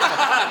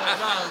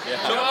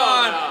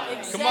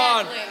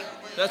on.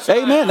 That's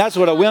Amen. That's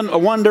what a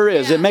wonder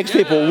is. It makes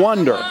people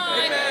wonder.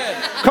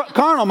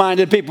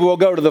 Carnal-minded people will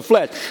go to the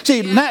flesh.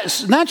 See,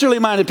 naturally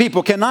minded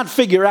people cannot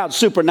figure out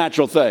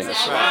supernatural things.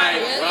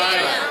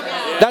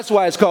 Right. That's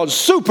why it's called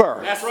super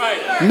That's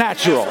right.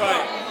 natural.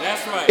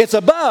 That's right. It's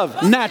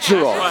above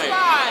natural.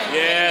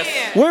 Yes.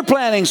 We're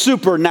planting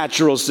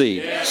supernatural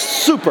seed.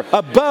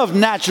 Above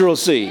natural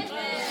seed.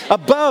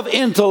 Above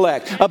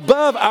intellect,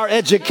 above our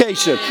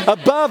education,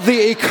 above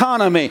the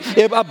economy,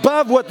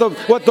 above what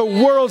the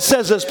world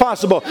says is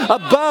possible,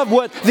 above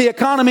what the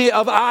economy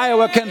of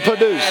Iowa can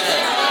produce.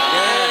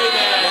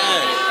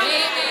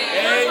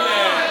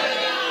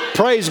 Amen.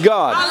 Praise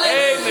God.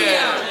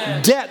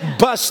 Amen. Debt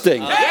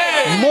busting,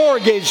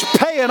 mortgage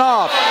paying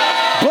off,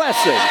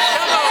 blessings.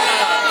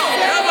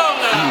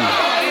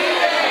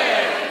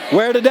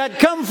 Where did that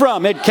come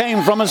from? It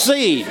came from a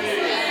seed.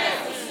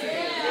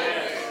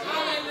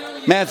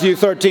 Matthew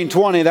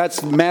 13:20,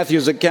 that's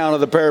Matthew's account of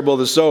the parable of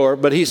the sower.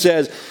 But he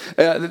says,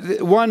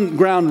 one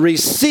ground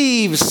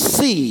receives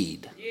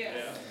seed.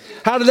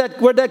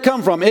 Where'd that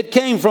come from? It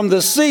came from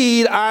the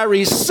seed I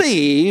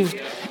received,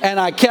 and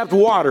I kept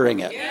watering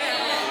it.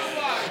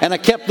 And I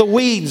kept the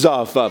weeds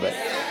off of it.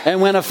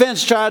 And when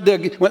offense tried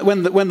to,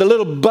 when the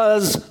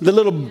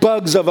little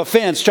bugs of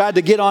offense tried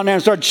to get on there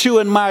and start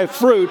chewing my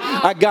fruit,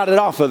 I got it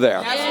off of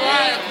there. That's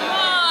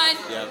right.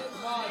 Come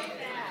on.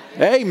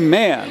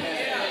 Amen.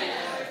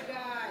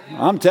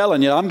 I'm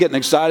telling you, I'm getting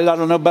excited. I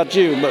don't know about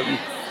you, but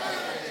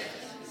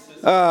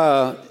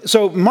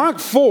So Mark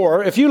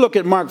 4, if you look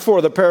at Mark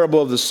 4, the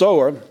parable of the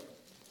sower,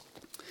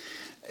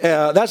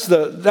 that's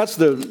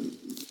the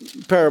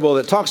parable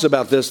that talks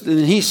about this.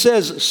 And he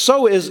says,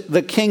 so is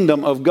the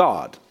kingdom of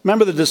God.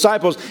 Remember the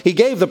disciples, he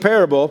gave the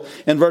parable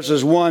in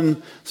verses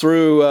 1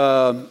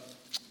 through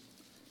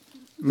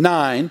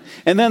 9.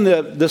 And then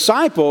the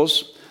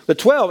disciples, the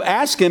 12,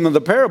 asked him of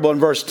the parable in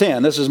verse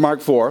 10. This is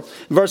Mark 4.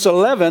 Verse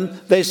 11,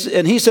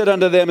 and he said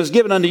unto them, "It's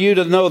given unto you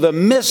to know the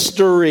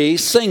mystery,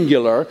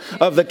 singular,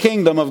 of the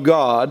kingdom of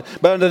God.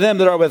 But unto them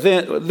that are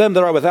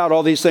without,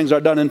 all these things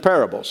are done in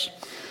parables."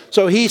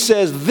 So he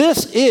says,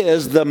 this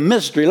is the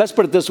mystery. Let's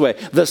put it this way.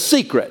 The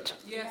secret.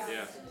 Yes.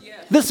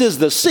 Yes. This is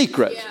the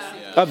secret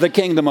of the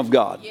kingdom of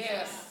God.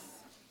 Yes.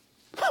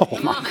 Oh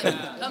my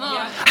goodness. Come on.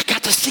 I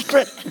got the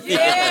secret.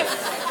 Yes.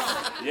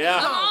 Yeah.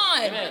 Come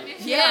on.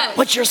 Yes.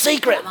 What's your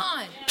secret? Come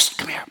on. Psst,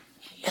 come here.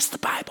 It's the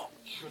Bible.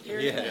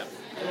 Yeah.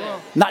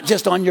 Not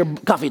just on your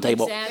coffee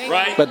table,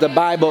 Right. but the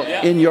Bible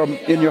in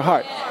your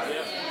heart.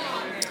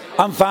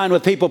 I'm fine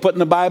with people putting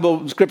the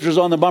Bible scriptures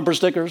on the bumper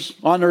stickers,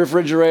 on the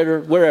refrigerator,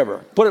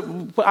 wherever.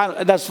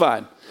 That's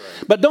fine.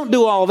 But don't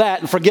do all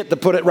that and forget to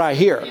put it right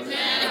here.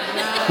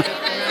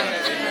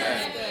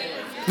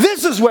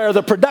 This is where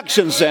the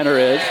production center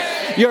is.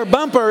 Your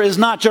bumper is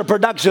not your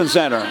production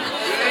center.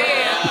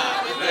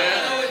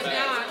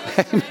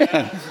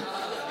 Amen.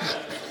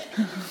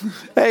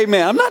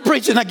 Amen. I'm not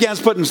preaching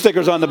against putting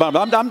stickers on the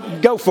bumper.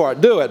 Go for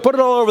it. Do it. Put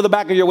it all over the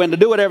back of your window.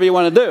 Do whatever you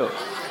want to do.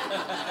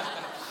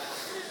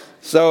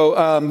 So,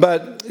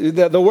 but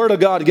the Word of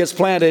God gets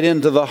planted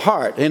into the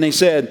heart. And he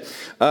said,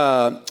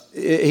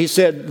 this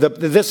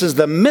is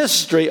the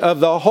mystery of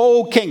the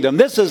whole kingdom.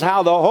 This is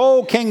how the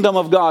whole kingdom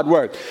of God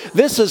works.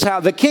 This is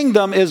how the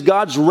kingdom is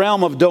God's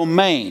realm of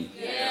domain.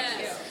 Yes.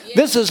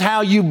 This is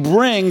how you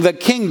bring the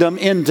kingdom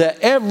into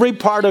every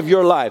part of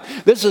your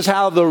life. This is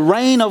how the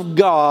reign of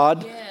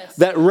God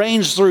that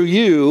reigns through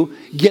you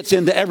gets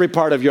into every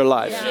part of your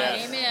life.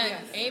 Yes. Amen.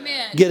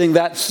 Amen. Getting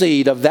that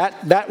seed of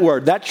that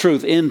word, that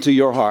truth into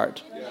your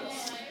heart.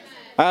 Yes.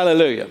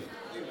 Hallelujah.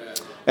 Amen.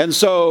 And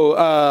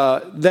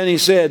so then he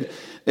said,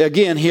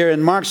 again, here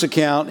in Mark's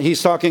account,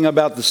 he's talking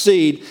about the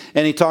seed,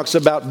 and he talks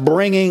about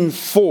bringing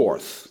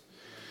forth.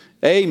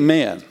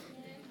 Amen.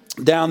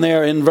 Down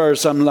there in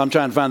verse, I'm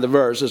trying to find the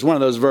verse. It's one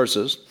of those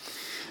verses.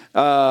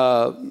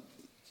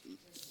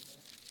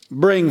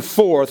 Bring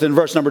forth in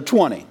verse number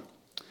 20.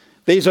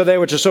 These are they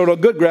which are sowed on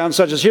good ground,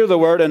 such as hear the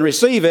word and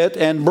receive it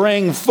and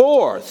bring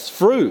forth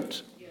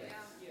fruit.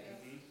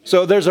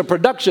 So there's a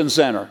production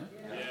center.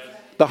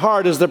 The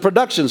heart is the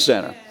production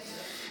center.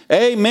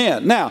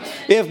 Amen. Now,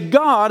 if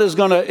God is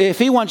if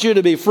he wants you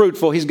to be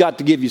fruitful, he's got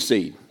to give you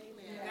seed.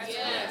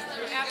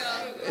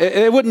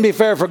 It wouldn't be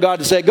fair for God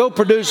to say, go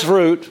produce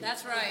fruit.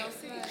 That's right.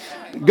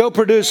 Go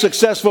produce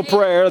successful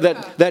prayer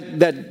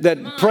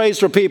that prays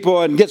for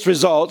people and gets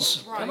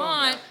results. Come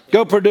on.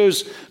 Go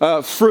produce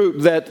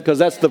fruit because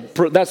that's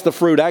the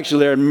fruit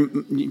actually.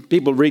 And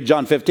people read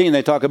John 15,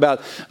 they talk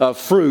about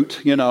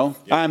fruit,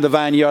 I am the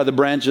vine, ye are the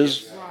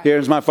branches. Here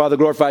is my Father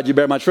glorified, you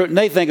bear much fruit. And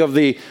they think of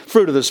the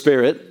fruit of the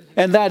Spirit,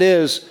 and that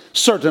is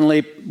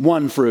certainly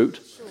one fruit.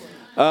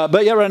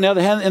 But yet, on the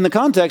other hand, in the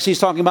context, he's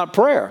talking about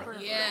prayer.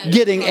 Yes.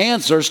 Getting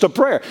answers to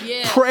prayer.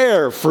 Yes.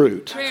 Prayer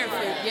fruit. Prayer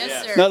fruit,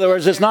 yes, sir. In other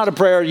words, it's not a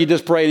prayer you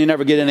just pray and you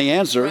never get any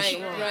answers.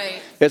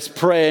 Right. It's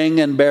praying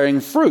and bearing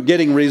fruit,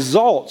 getting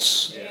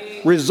results.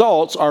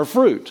 Results are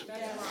fruit.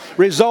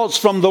 Results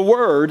from the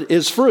Word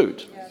is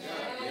fruit.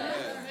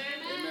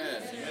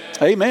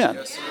 Amen.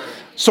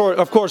 So,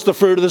 of course, the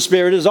fruit of the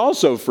Spirit is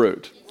also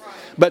fruit.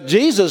 But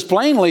Jesus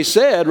plainly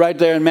said right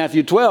there in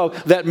Matthew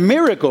 12 that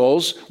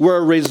miracles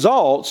were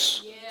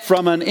results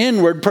from an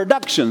inward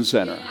production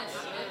center.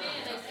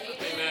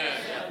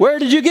 Where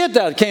did you get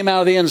that? It came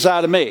out of the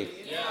inside of me.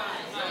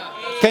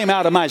 Came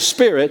out of my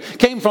spirit,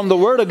 came from the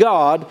Word of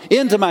God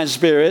into my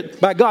spirit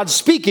by God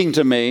speaking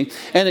to me,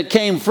 and it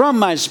came from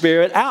my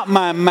spirit out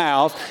my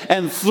mouth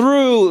and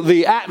through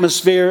the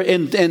atmosphere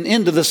and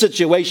into the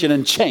situation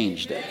and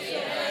changed it.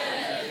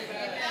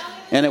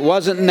 And it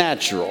wasn't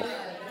natural.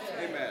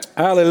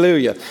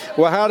 Hallelujah.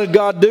 Well, how did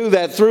God do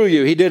that through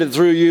you? He did it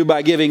through you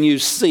by giving you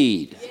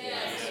seed.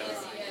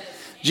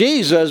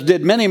 Jesus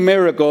did many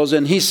miracles,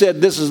 and he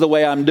said, this is the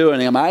way I'm doing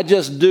them. I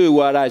just do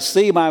what I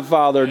see my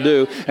Father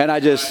do, and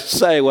I just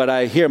say what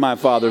I hear my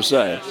Father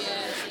say.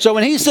 So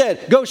when he said,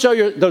 go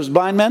show those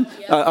blind men,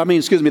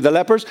 the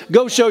lepers,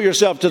 go show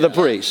yourself to the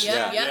priest.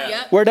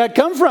 Where'd that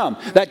come from?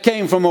 That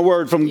came from a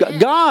word from God.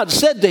 God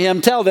said to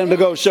him, tell them to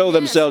go show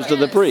themselves to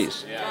the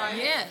priest.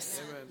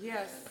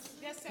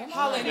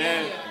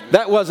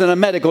 That wasn't a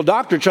medical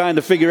doctor trying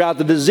to figure out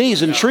the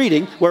disease and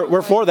treating.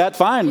 We're for that.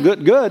 Fine,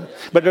 good.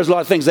 But there's a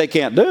lot of things they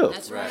can't do.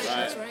 That's right.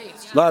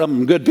 A lot of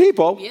them good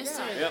people. Yes,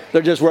 sir.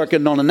 They're just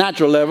working on a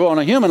natural level, on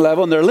a human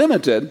level, and they're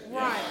limited.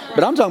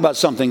 But I'm talking about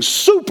something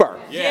super.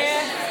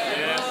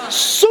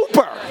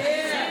 Super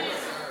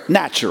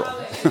natural.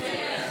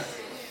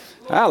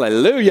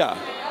 Hallelujah.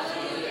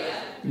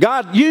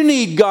 God, you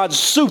need God's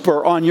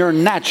super on your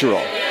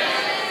natural.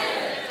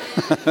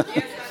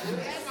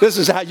 This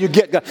is how you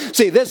get God.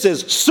 See, this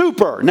is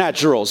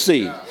supernatural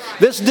seed.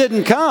 This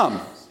didn't come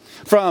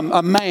from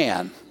a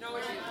man.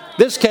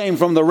 This came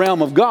from the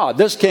realm of God.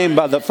 This came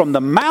from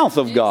the mouth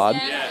of God.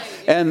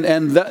 And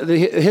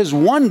his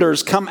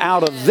wonders come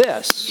out of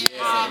this.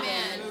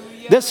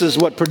 This is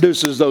what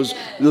produces those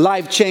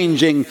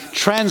life-changing,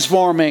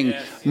 transforming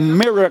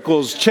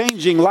miracles,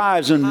 changing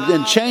lives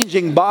and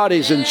changing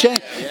bodies and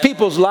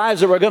people's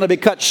lives that were going to be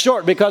cut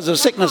short because of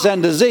sickness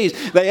and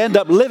disease. They end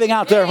up living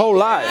out their whole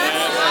life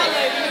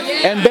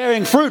and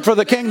bearing fruit for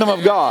the kingdom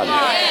of God.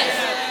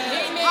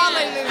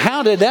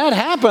 How did that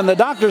happen? The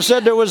doctor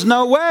said there was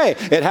no way.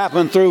 It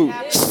happened through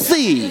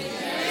seed.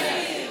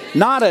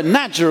 Not a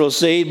natural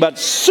seed, but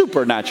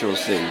supernatural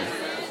seed.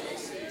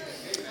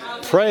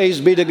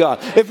 Praise be to God.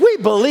 If we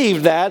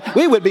believed that,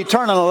 we would be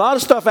turning a lot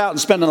of stuff out and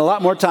spending a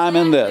lot more time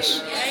in this.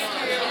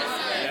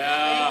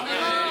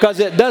 Because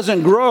it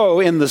doesn't grow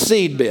in the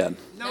seed bin.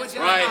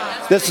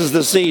 This is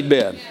the seed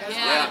bin.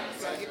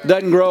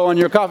 Doesn't grow on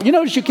your coffee. You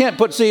notice you can't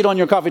put seed on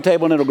your coffee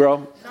table and it'll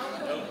grow?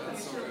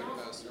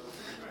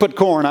 Put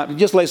corn out.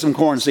 Just lay some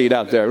corn seed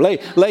out there.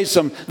 Lay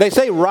some. They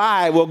say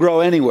rye will grow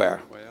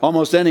anywhere.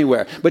 Almost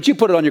anywhere. But you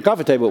put it on your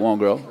coffee table, it won't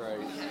grow.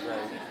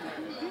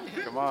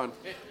 Come on.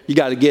 You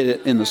got to get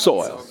it in the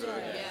soil.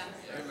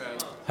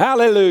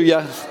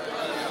 Hallelujah.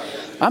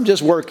 I'm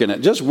just working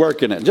it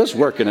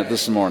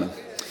this morning.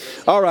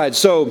 All right,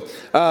 so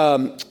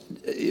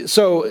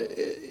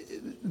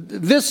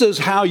this is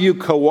how you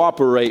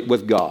cooperate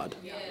with God.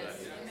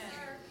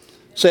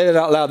 Say it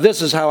out loud.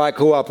 This is how I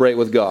cooperate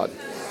with God.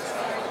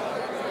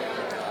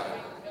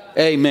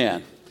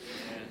 Amen.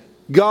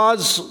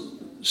 God's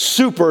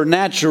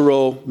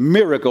supernatural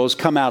miracles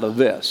come out of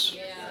this.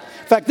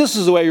 In fact, this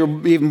is the way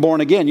you're even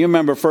born again. You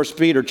remember 1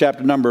 Peter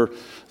chapter number,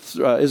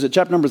 is it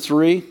chapter number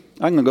 3?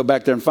 I'm going to go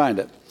back there and find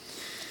it.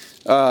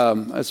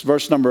 It's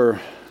verse number,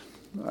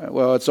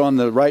 well, it's on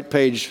the right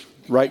page,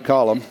 right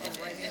column.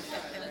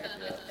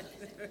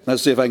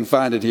 Let's see if I can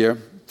find it here.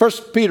 1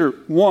 Peter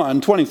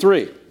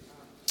 1:23.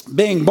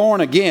 Being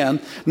born again,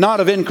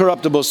 not of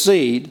incorruptible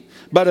seed,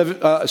 but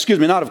of,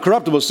 not of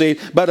corruptible seed,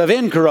 but of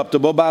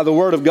incorruptible by the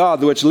word of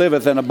God, which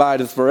liveth and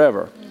abideth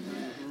forever.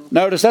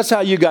 Notice that's how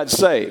you got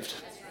saved.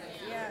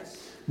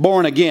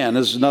 Born again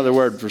is another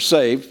word for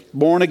saved.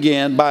 Born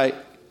again by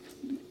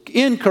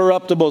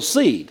incorruptible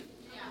seed.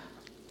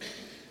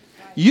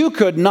 You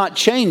could not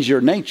change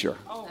your nature.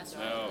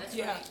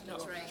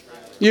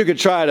 You could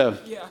try to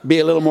be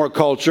a little more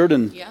cultured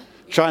and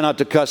try not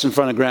to cuss in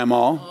front of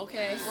grandma.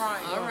 Okay.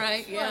 All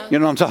right. Yeah. You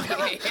know what I'm talking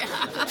about?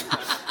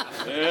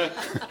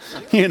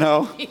 You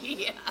know.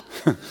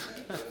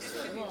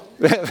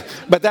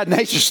 But that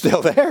nature's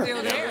still there.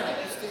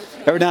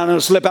 Every now and then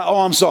it'll slip out.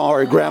 Oh, I'm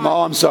sorry, grandma.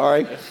 Oh, I'm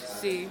sorry.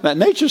 That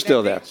nature's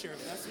still there.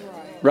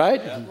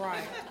 Right?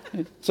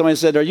 Somebody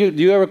said, do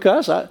you ever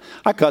cuss? I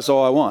cuss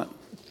all I want.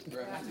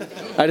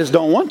 I just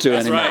don't want to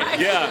anymore. That's right.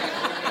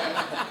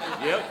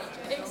 Yeah. Yep.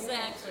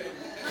 Exactly.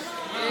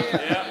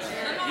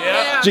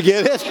 Yeah. Did you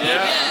get it?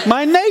 Yeah.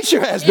 My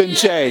nature has been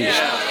changed.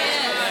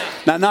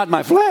 Now, not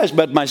my flesh,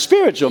 but my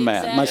spiritual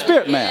man, my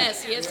spirit man.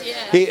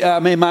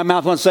 Yes. My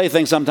mouth wants to say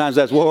things sometimes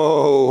that's,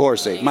 whoa,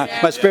 horsey.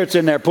 My spirit's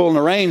in there pulling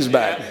the reins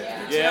back.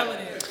 Yeah.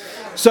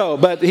 So,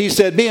 but he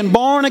said, being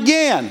born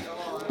again.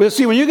 Well,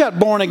 see, when you got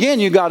born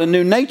again, you got a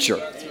new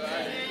nature.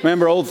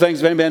 Remember, old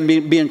things, if anybody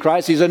be in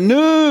Christ, he's a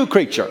new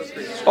creature.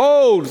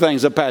 Old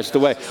things have passed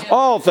away.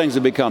 All things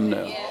have become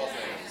new.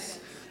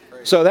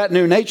 So that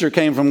new nature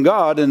came from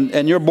God,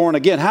 and you're born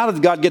again. How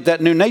did God get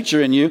that new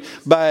nature in you?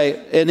 By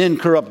an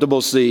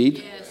incorruptible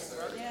seed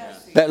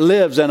that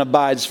lives and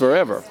abides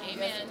forever.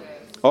 Amen.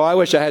 Oh, I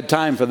wish I had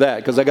time for that,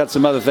 because I got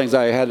some other things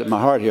I had in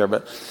my heart here,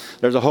 but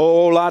there's a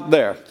whole lot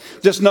there.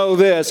 Just know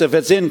this, if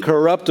it's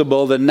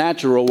incorruptible, the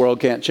natural world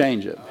can't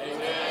change it.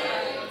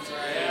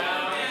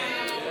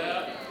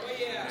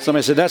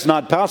 Somebody said, that's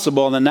not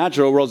possible, and the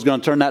natural world's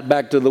going to turn that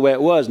back to the way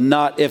it was.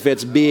 Not if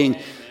it's being,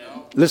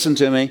 listen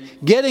to me,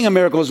 getting a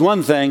miracle is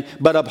one thing,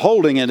 but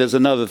upholding it is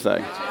another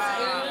thing.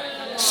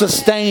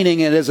 Sustaining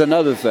it is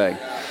another thing.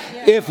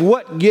 If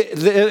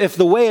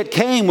the way it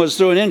came was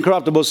through an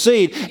incorruptible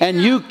seed,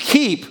 and you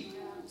keep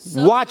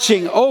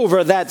watching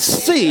over that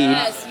seed,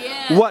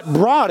 what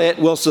brought it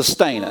will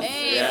sustain it.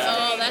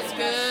 Oh, that's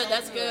good.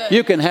 That's good.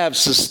 You can have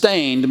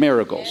sustained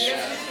miracles.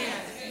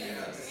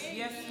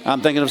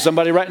 I'm thinking of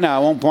somebody right now. I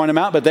won't point them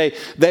out, but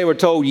they were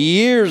told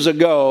years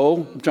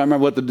ago, I'm trying to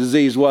remember what the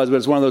disease was, but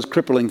it's one of those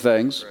crippling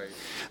things,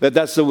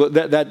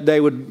 that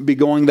they would be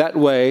going that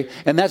way.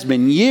 And that's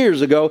been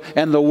years ago,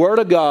 and the Word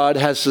of God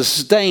has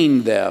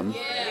sustained them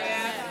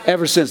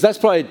ever since. That's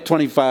probably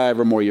 25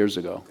 or more years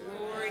ago.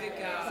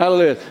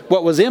 Hallelujah.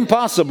 What was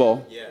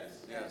impossible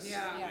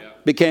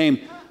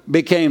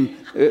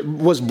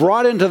was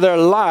brought into their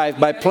life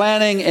by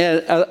planting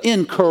an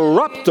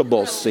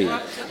incorruptible seed.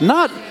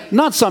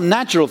 Not some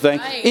natural thing,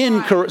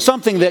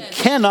 something that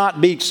cannot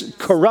be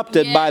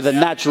corrupted by the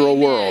natural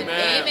world.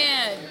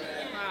 Amen.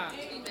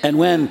 And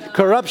when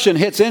corruption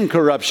hits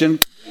incorruption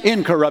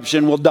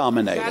will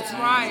dominate it. That's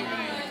right.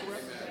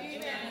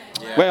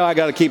 Well, I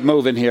got to keep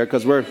moving here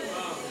because we're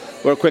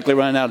We're quickly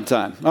running out of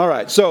time. All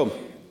right, so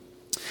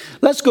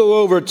let's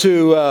go over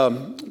to,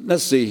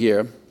 let's see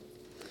here.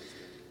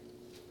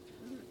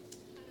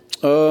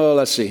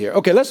 Let's see here.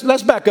 Okay,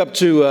 let's back up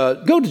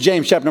to, go to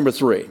James chapter number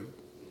 3.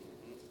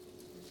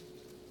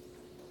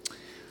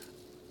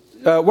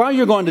 While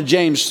you're going to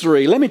James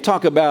 3, let me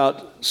talk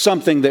about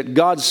something that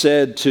God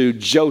said to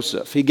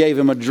Joseph. He gave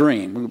him a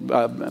dream.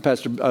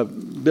 Pastor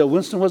Bill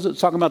Winston, was it,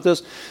 talking about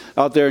this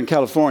out there in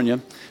California?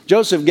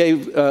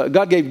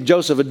 God gave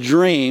Joseph a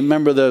dream.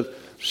 Remember the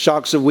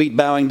shocks of wheat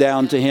bowing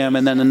down to him,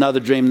 and then another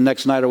dream the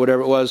next night or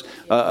whatever it was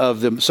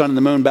of the sun and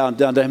the moon bowing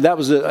down to him. That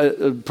was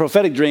a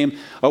prophetic dream,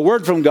 a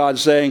word from God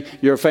saying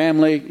your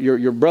family,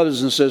 your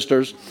brothers and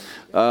sisters,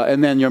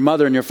 and then your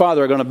mother and your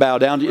father are going to bow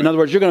down to you. In other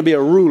words, you're going to be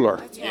a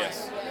ruler.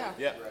 Yes.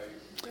 Yeah.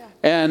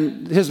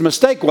 And his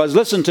mistake was,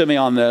 listen to me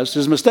on this,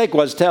 his mistake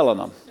was telling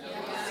them.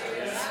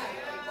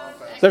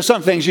 There's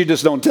some things you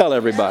just don't tell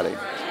everybody.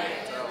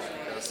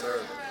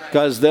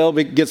 Because they'll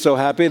get so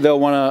happy, they'll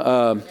want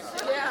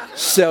to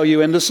sell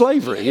you into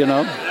slavery, you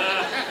know.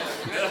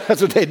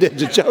 That's what they did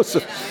to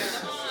Joseph.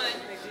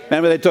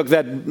 Remember, they took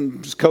that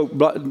coat,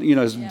 you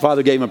know, his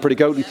father gave him a pretty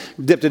coat,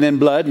 dipped it in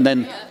blood, and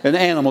then an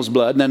animal's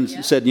blood, and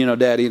then said, you know,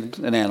 Daddy,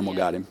 an animal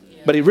got him.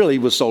 But he really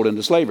was sold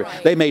into slavery.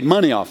 They made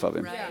money off of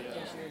him.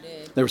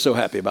 They were so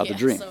happy about the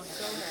dream.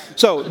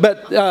 So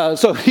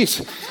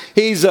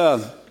he's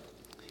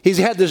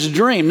had this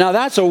dream. Now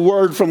that's a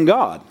word from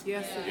God.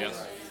 Yes.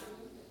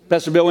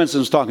 Pastor Bill Winston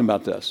was talking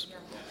about this.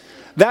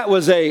 That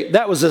was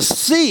a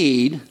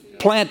seed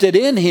planted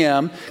in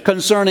him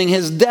concerning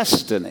his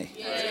destiny.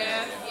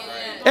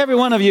 Every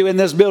one of you in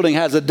this building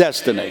has a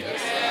destiny.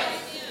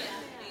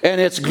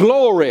 And it's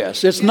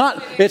glorious. It's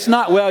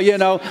not, well, you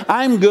know,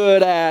 I'm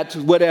good at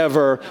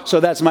whatever, so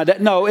that's my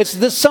no, it's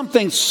this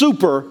something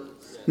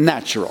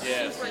supernatural.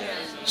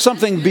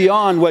 Something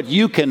beyond what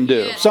you can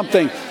do.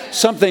 Something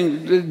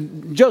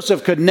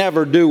Joseph could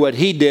never do what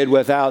he did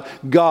without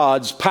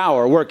God's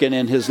power working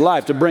in his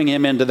life to bring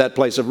him into that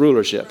place of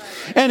rulership.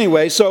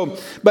 Anyway,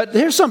 but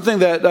here's something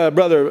that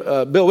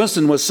Brother Bill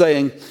Winston was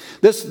saying.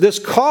 This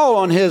call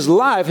on his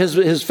life,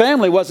 his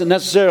family wasn't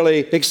necessarily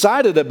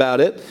excited about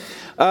it.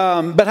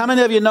 But how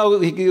many of you know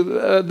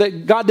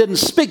that God didn't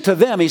speak to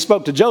them, he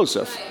spoke to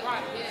Joseph?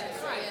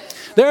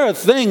 There are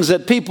things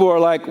that people are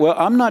like, well,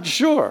 I'm not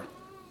sure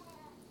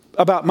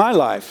about my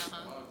life.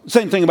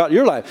 Same thing about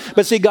your life.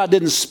 But see, God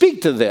didn't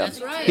speak to them.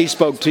 He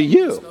spoke to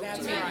you.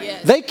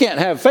 They can't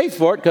have faith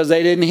for it because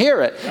they didn't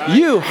hear it.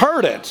 You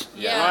heard it.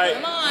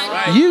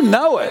 You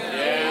know it.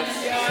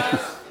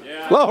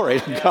 Glory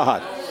to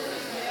God.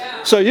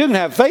 So you can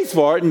have faith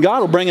for it, and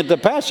God will bring it to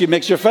pass. You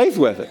mix your faith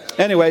with it.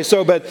 Anyway,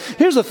 but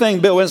here's the thing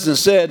Bill Winston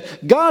said.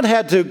 God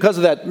had to, because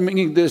of that,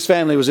 his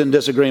family was in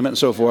disagreement and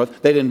so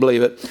forth. They didn't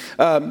believe it.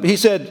 He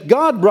said,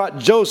 God brought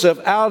Joseph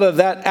out of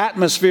that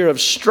atmosphere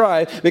of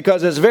strife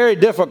because it's very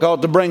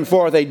difficult to bring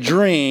forth a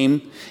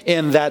dream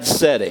in that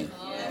setting.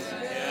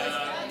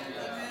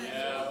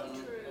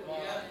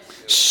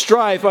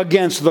 Strife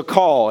against the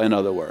call, in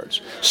other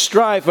words.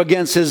 Strife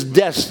against his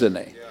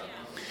destiny.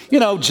 You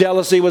know,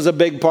 jealousy was a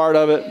big part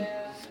of it.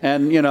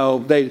 And,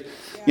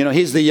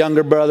 he's the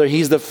younger brother.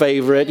 He's the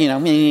favorite.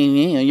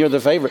 You're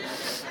the favorite.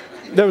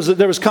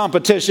 There was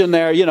competition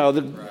there,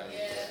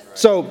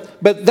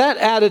 but that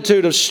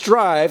attitude of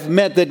strife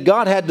meant that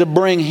God had to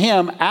bring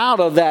him out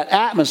of that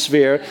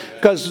atmosphere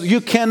because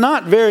you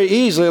cannot very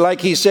easily,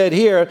 like he said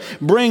here,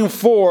 bring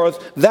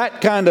forth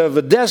that kind of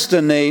a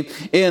destiny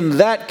in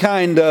that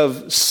kind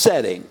of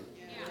setting,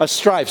 a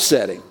strife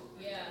setting.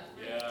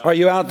 Are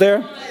you out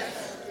there?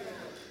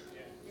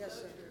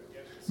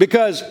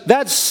 Because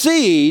that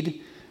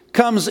seed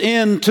comes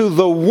into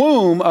the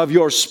womb of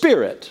your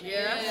spirit.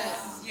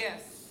 Yes.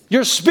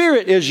 Your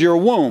spirit is your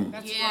womb.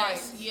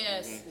 Yes.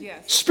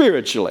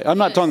 Spiritually. I'm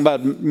not talking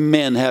about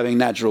men having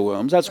natural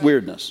wombs. That's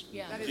weirdness.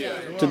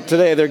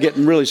 Today they're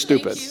getting really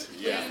stupid.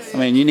 I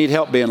mean, you need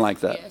help being like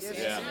that.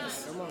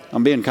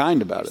 I'm being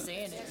kind about it.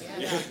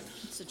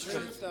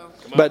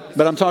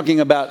 But I'm talking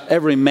about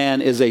every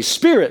man is a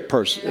spirit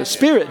person, a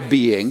spirit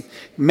being.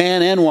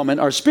 Man and woman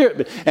are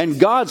spirit, and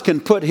God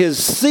can put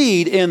his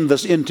seed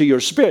into your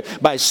spirit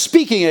by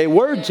speaking a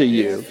word to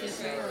you.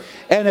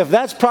 And if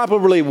that's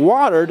properly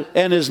watered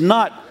and is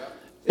not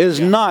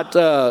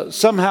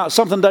somehow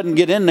something doesn't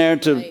get in there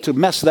to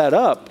mess that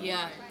up,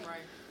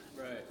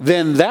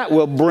 then that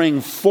will bring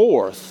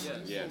forth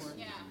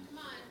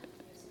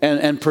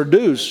and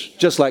produce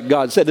just like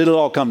God said. It'll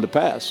all come to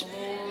pass.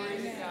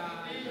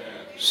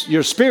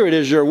 Your spirit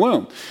is your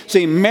womb.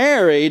 See,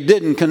 Mary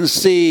didn't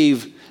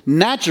conceive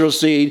natural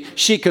seed.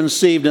 She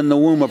conceived in the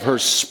womb of her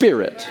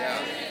spirit.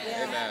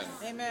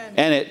 Amen.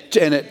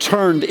 And it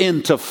turned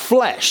into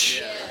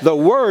flesh. The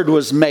Word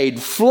was made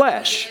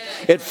flesh.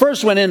 It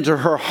first went into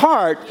her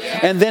heart,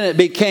 and then it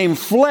became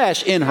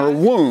flesh in her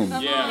womb.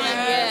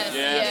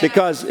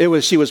 Because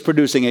she was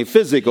producing a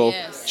physical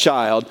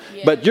child.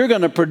 But you're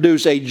going to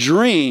produce a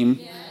dream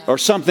or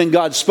something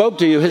God spoke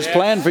to you, His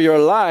plan for your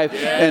life,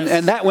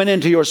 and that went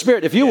into your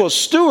spirit. If you will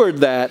steward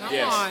that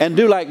and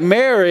do like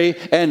Mary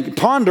and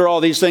ponder all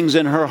these things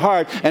in her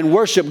heart and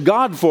worship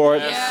God for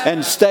it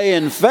and stay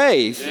in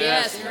faith,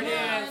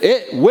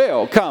 it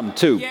will come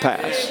to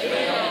pass.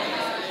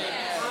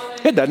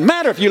 It doesn't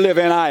matter if you live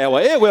in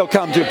Iowa. It will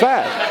come to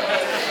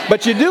pass.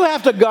 But you do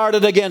have to guard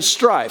it against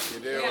strife.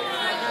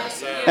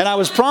 And I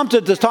was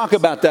prompted to talk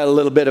about that a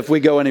little bit if we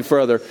go any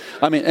further.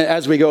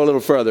 As we go a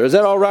little further. Is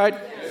that all right?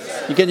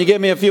 Can you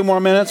give me a few more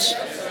minutes?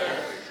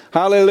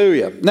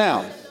 Hallelujah.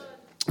 Now,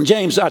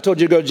 James, I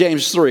told you to go to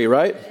James 3,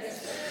 right?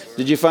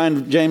 Did you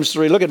find James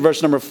 3? Look at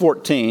verse number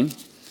 14.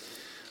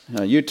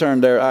 You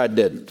turned there. I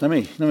didn't. Let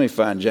me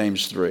find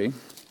James 3.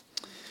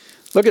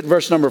 Look at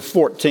verse number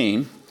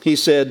 14. He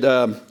said,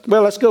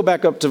 let's go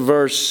back up to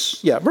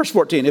verse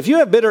 14. If you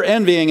have bitter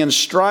envying and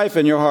strife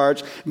in your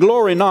hearts,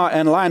 glory not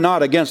and lie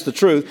not against the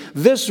truth.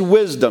 This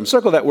wisdom,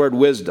 circle that word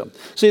wisdom.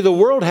 See, the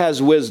world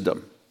has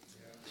wisdom.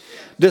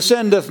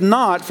 Descendeth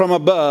not from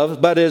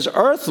above, but is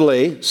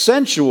earthly,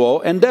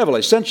 sensual, and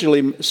devilish.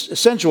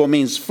 Sensual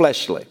means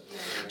fleshly.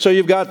 So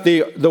you've got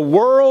the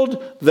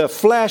world, the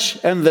flesh,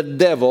 and the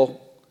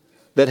devil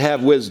that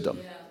have wisdom.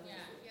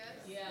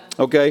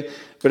 Okay?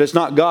 But it's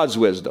not God's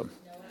wisdom.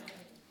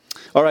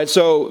 All right,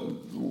 so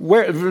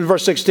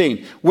verse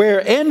 16.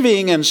 Where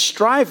envying and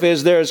strife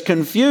is, there is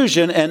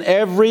confusion and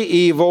every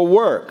evil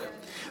work.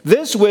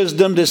 This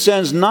wisdom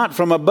descends not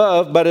from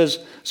above, but is,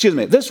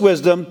 the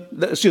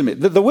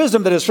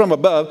wisdom that is from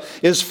above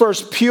is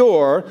first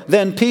pure,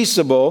 then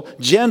peaceable,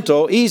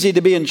 gentle, easy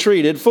to be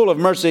entreated, full of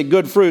mercy,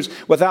 good fruits,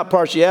 without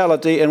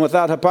partiality and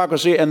without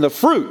hypocrisy, and the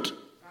fruit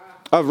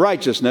of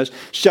righteousness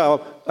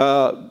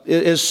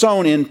is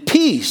sown in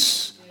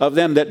peace of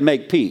them that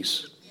make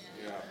peace.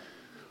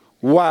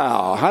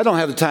 Wow, I don't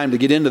have the time to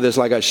get into this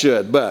like I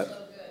should,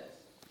 but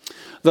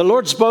the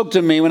Lord spoke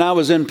to me when I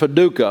was in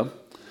Paducah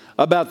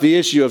about the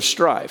issue of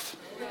strife.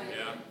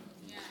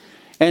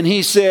 And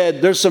He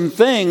said, there's some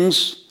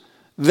things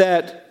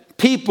that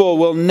people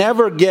will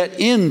never get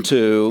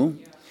into.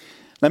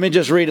 Let me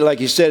just read it like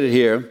He said it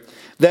here.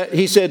 That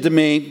He said to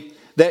me,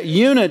 that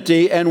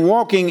unity and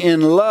walking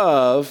in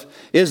love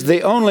is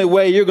the only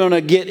way you're going to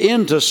get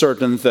into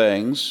certain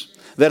things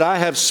that I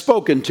have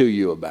spoken to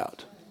you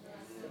about.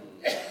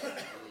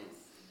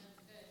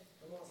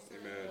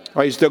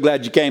 Are you still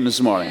glad you came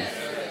this morning?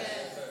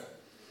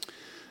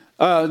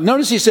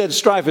 Notice He said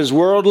strife is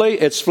worldly,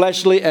 it's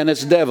fleshly, and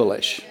it's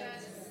devilish.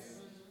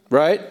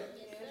 Right?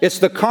 It's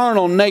the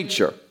carnal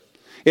nature.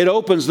 It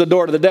opens the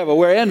door to the devil.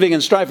 Where envying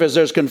and strife is,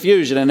 there's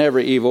confusion in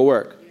every evil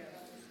work.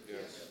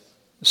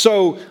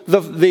 So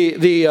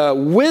the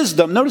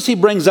wisdom, notice He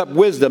brings up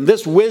wisdom.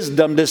 This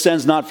wisdom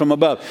descends not from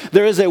above.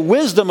 There is a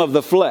wisdom of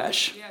the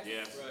flesh.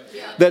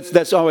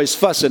 That's always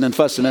fussing and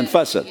fussing and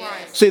fussing.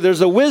 See,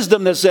 there's a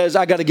wisdom that says,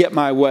 I got to get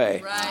my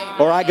way.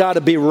 Or I got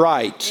to be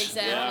right.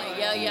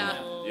 Exactly.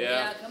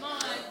 Yeah. Come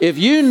on. If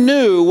you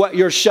knew what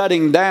you're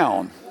shutting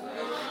down,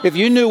 if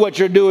you knew what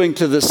you're doing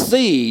to the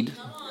seed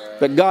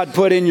that God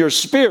put in your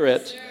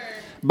spirit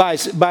by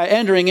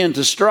entering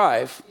into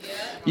strife,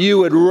 you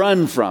would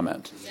run from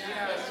it.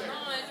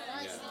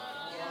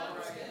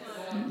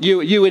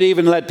 You would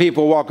even let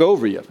people walk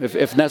over you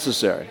if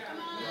necessary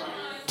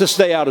to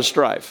stay out of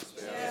strife.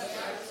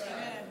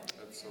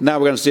 Now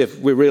we're going to see if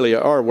we really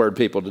are word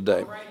people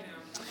today.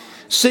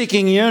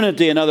 Seeking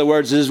unity, in other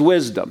words, is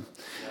wisdom.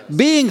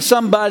 Being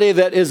somebody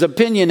that is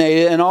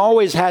opinionated and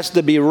always has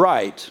to be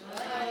right,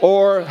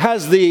 or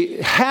has the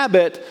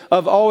habit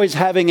of always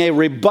having a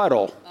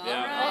rebuttal. All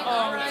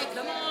right.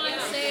 Come on,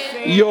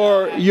 say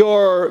it.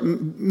 You're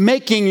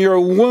making your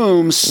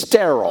womb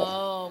sterile.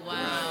 Oh,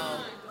 wow.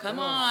 Come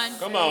on.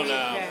 Come on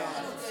now.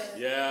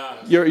 Yeah.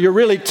 You're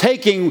really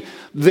taking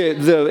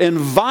the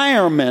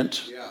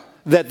environment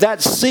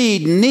that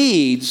seed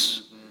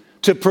needs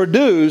to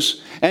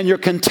produce, and you're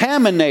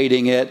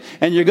contaminating it,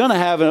 and you're going to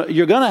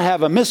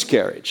have a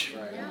miscarriage.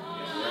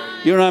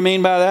 You know what I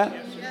mean by that?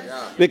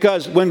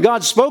 Because when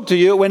God spoke to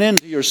you, it went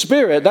into your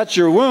spirit. That's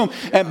your womb.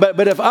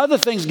 But if other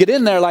things get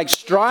in there like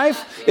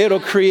strife, it'll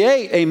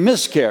create a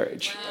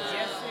miscarriage.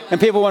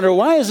 And people wonder,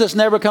 why is this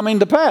never coming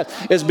to pass?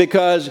 It's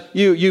because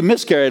you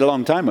miscarried a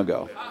long time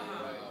ago.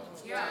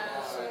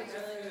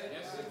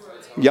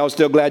 Y'all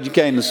still glad you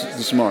came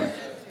this morning?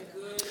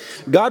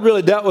 God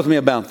really dealt with me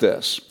about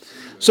this.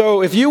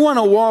 So if you want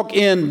to walk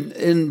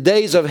in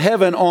days of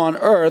heaven on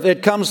earth,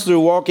 it comes through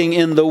walking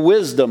in the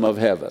wisdom of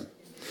heaven.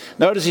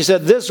 Notice He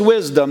said this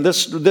wisdom,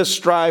 this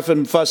strife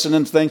and fussing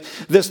and things,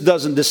 this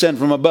doesn't descend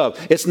from above.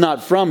 It's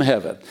not from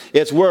heaven.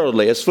 It's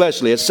worldly, it's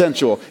fleshly, it's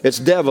sensual, it's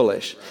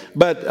devilish.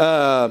 But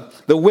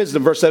the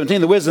wisdom, verse 17,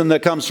 the wisdom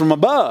that comes from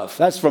above,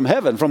 that's from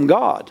heaven, from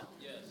God.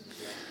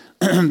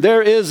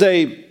 There is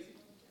a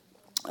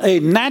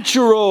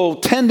natural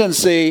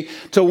tendency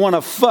to want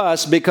to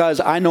fuss because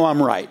I know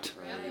I'm right.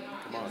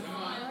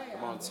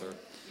 Come on, sir.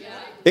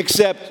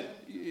 Except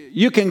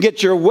you can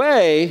get your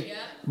way,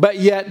 but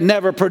yet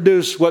never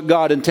produce what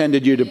God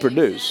intended you to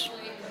produce.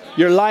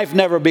 Your life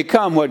never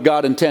become what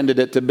God intended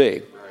it to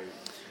be.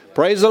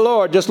 Praise the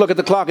Lord. Just look at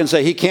the clock and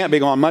say, he can't be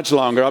gone much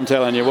longer. I'm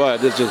telling you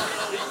what. It's just...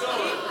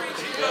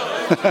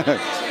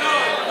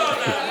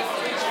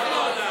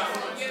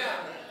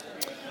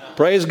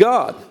 Praise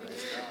God.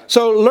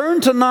 So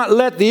learn to not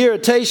let the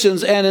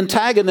irritations and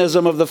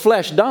antagonism of the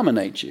flesh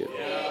dominate you.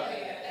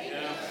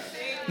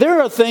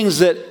 There are things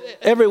that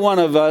every one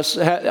of us,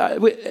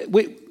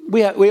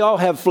 we all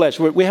have flesh.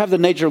 We have the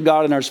nature of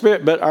God in our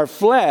spirit, but our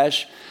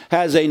flesh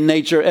has a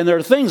nature, and there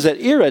are things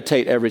that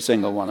irritate every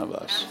single one of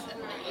us.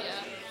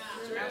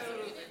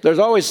 There's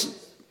always,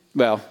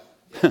 well,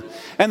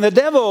 and the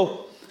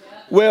devil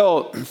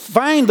will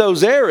find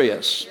those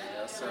areas.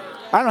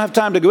 I don't have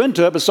time to go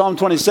into it, but Psalm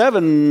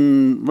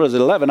 27, what is it,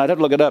 11? I'd have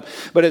to look it up.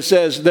 But it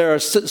says there are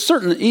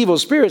certain evil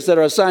spirits that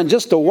are assigned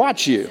just to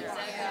watch you.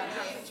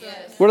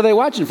 What are they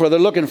watching for? They're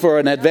looking for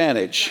an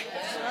advantage.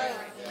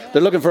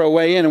 They're looking for a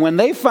way in. And when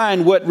they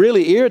find what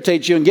really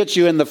irritates you and gets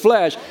you in the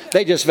flesh,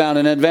 they just found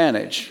an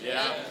advantage.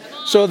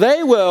 So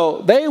they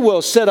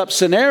will set up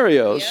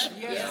scenarios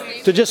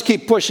to just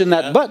keep pushing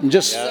that button,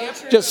 just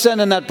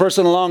sending that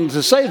person along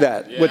to say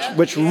that,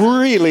 which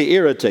really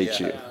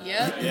irritates you.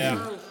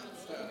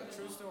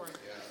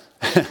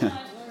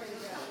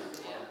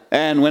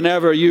 And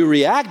whenever you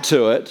react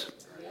to it,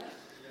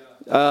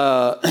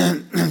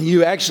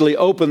 you actually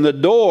open the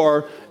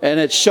door, and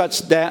it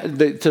shuts down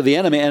to the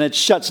enemy, and it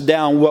shuts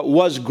down what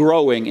was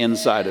growing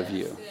inside of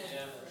you.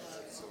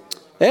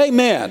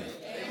 Amen.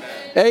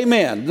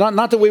 Amen.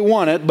 Not that we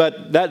want it,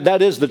 but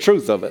that is the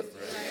truth of it.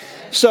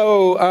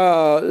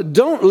 So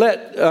don't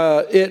let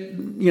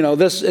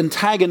this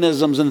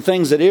antagonisms and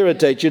things that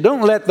irritate you,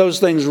 don't let those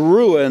things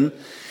ruin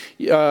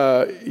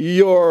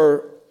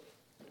your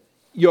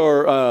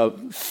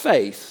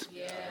faith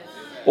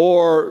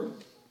or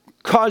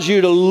cause you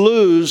to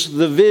lose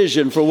the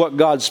vision for what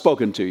God's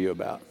spoken to you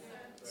about.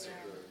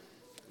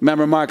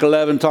 Remember Mark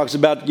 11 talks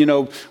about,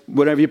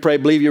 whatever you pray,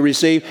 believe you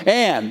receive.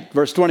 And,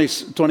 verse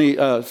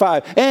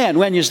 25, and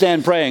when you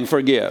stand praying,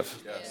 forgive.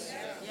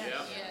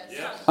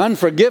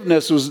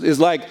 Unforgiveness is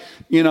like,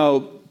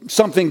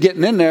 something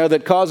getting in there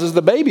that causes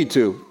the baby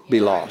to be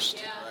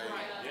lost.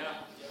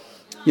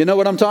 You know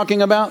what I'm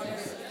talking about?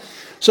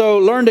 So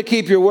learn to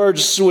keep your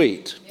words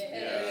sweet.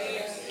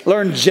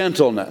 Learn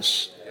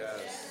gentleness.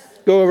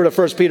 Go over to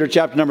 1 Peter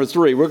chapter number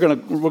 3. We're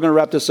gonna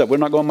wrap this up. We're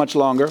not going much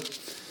longer.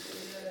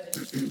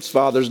 It's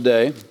Father's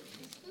Day.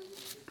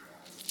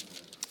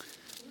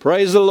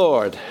 Praise the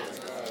Lord.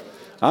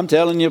 I'm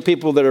telling you,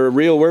 people that are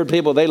real word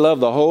people, they love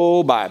the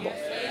whole Bible.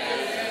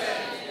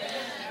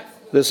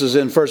 This is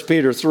in 1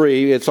 Peter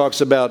 3. It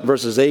talks about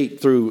verses 8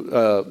 through,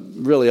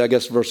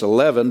 verse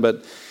 11.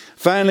 But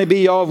finally,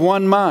 be all of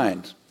one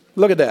mind.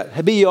 Look at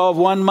that. Be all of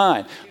one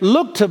mind.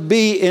 Look to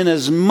be in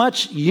as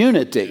much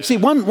unity. See,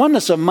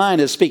 oneness of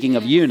mind is speaking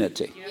of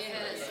unity.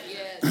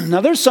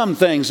 Now, there's some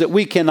things that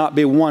we cannot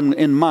be one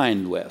in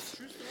mind with.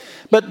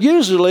 But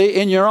usually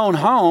in your own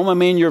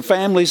home, your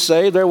family's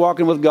saved, they're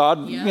walking with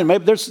God.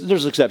 Maybe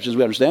there's exceptions,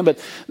 we understand, but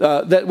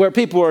that where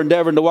people are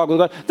endeavoring to walk with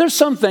God, there's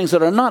some things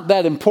that are not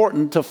that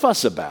important to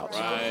fuss about.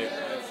 Right.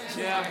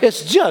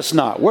 It's just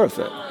not worth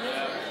it.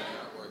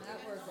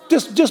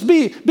 Just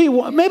be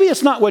maybe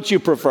it's not what you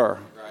prefer.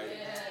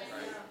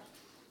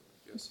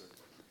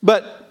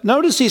 But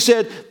notice he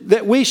said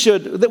that we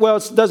should, well,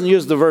 it doesn't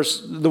use the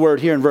word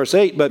here in verse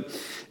 8, but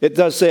it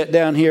does say it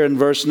down here in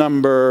verse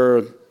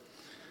number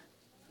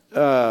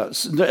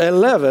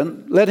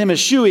 11. Let him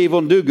eschew evil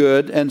and do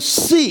good, and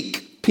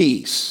seek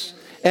peace,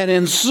 and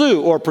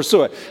ensue or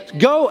pursue it.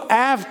 Go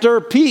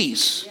after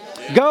peace.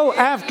 Go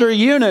after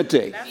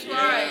unity. That's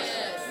right.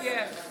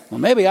 Well,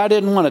 maybe I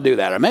didn't want to do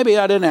that, or maybe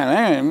I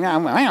didn't.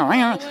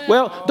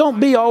 Well, don't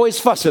be always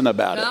fussing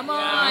about it. Come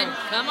on.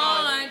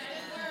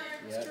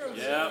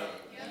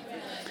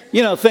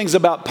 Things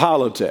about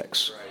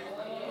politics.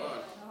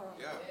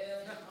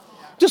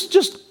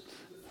 Just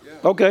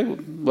okay,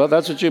 well,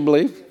 that's what you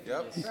believe.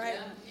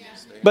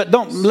 But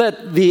don't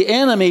let the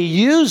enemy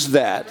use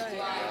that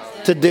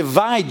to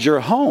divide your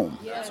home.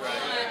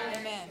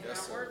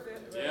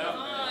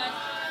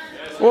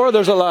 Or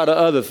there's a lot of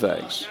other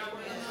things.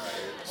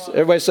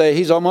 Everybody say,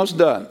 he's almost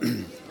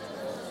done.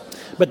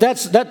 But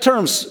that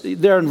term's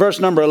there in verse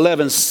number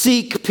 11,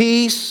 seek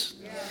peace.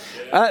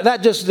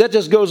 That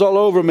just goes all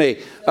over me.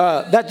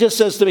 That just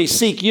says to me,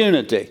 seek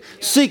unity.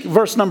 Seek,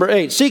 verse number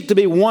 8, seek to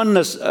be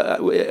oneness,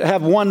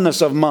 have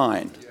oneness of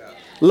mind.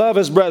 Love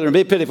his brethren,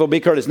 be pitiful, be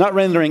courteous, not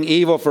rendering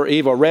evil for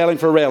evil, railing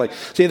for railing.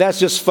 See, that's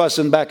just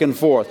fussing back and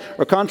forth.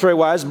 Or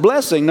contrariwise,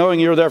 blessing, knowing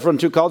you're therefore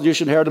unto called, you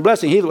should inherit a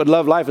blessing. He that would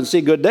love life and see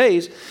good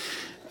days,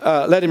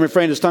 let him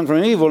refrain his tongue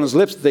from evil, and his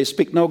lips they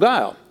speak no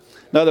guile.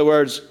 In other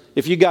words,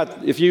 if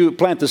you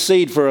plant the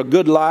seed for a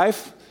good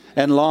life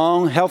and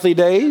long, healthy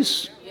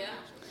days,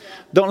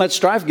 don't let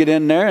strife get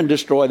in there and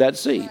destroy that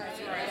seed.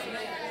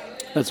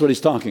 That's what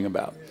he's talking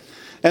about.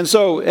 And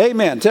so,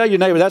 amen. Tell your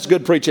neighbor, that's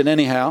good preaching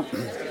anyhow.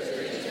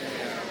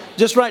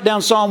 Just write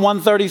down Psalm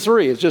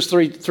 133. It's just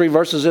three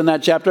verses in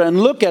that chapter.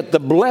 And look at the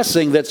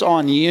blessing that's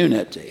on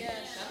unity.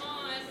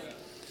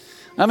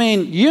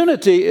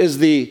 Unity is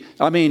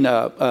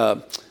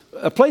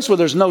a place where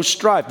there's no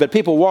strife, but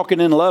people walking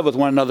in love with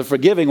one another,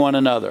 forgiving one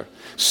another,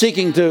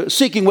 seeking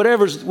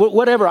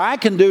whatever I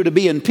can do to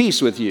be in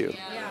peace with you.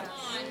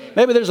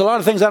 Maybe there's a lot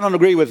of things I don't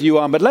agree with you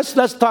on, but let's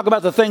talk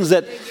about the things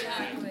that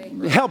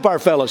help our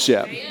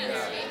fellowship,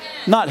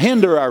 not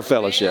hinder our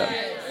fellowship.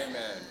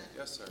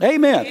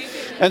 Amen.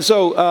 And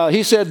so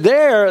he said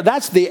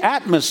that's the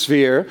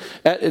atmosphere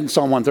in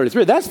Psalm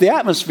 133. That's the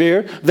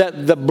atmosphere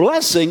that the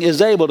blessing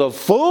is able to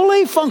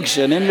fully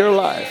function in your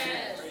life.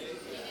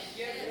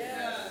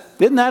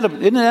 Isn't that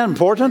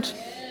important?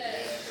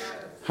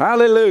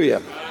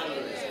 Hallelujah.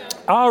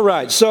 All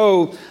right.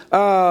 So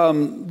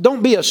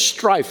don't be a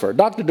strifer.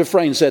 Dr.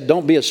 Dufresne said,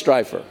 don't be a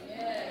strifer.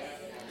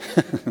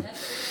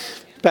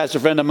 Pastor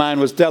friend of mine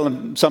was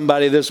telling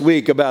somebody this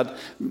week about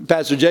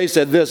Pastor Jay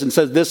said this and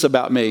said this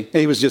about me.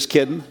 He was just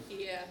kidding.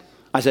 Yeah.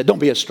 I said, don't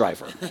be a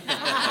strifer.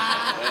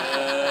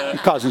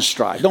 You're causing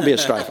strife. Don't be a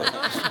strifer.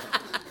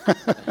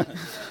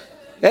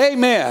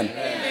 Amen.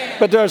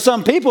 But there are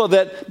some people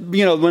that,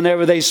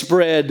 whenever they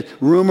spread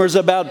rumors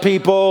about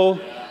people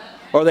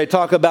or they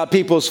talk about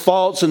people's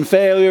faults and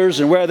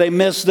failures and where they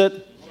missed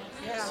it,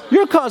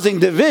 you're causing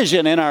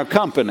division in our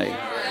company.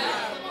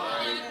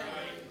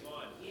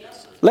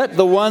 Let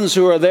the ones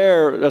who are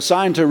there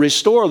assigned to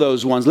restore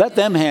those ones, let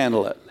them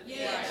handle it.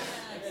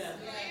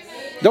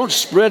 Don't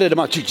spread it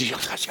about,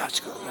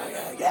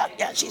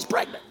 yeah, she's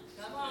pregnant.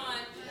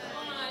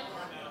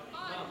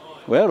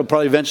 Well, it'll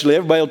probably eventually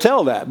everybody will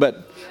tell that,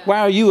 but why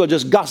are you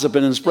just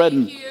gossiping and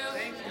spreading?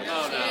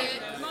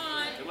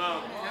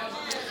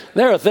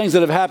 There are things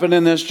that have happened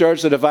in this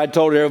church that if I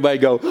told everybody,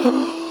 go,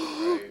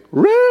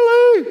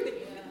 really?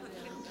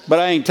 But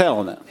I ain't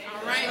telling it.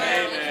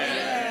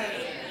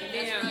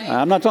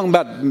 I'm not talking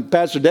about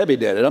Pastor Debbie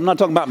did it. I'm not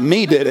talking about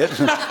me did it.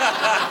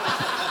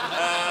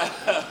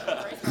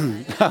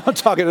 I'm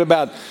talking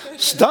about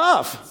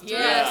stuff.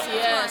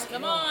 Yes.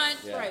 Come on.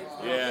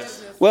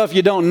 Yes. Well, if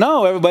you don't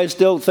know, everybody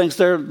still thinks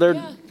they're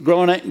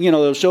growing,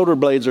 those shoulder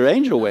blades are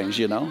angel wings,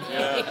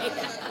 Yeah.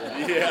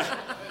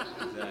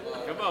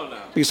 Come on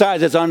now.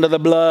 Besides, it's under the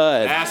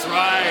blood. That's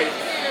right.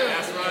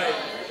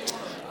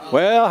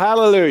 Well,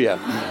 hallelujah.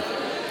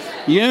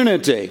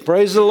 Unity.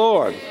 Praise the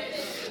Lord.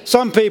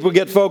 Some people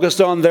get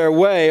focused on their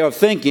way of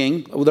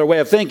thinking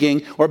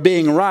or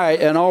being right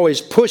and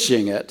always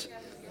pushing it.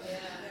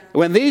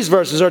 When these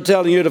verses are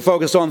telling you to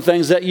focus on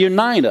things that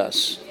unite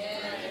us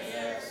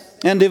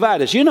and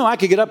divide us. I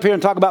could get up here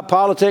and talk about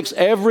politics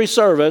every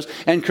service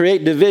and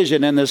create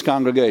division in this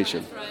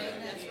congregation.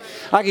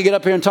 I could get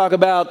up here and talk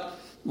about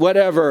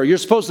whatever. You're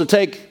supposed to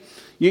take,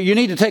 you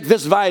need to take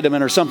this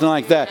vitamin or something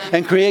like that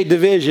and create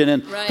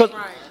division. But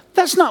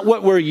that's not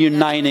what we're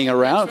uniting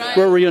around.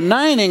 We're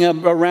uniting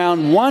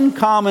around one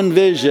common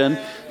vision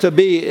to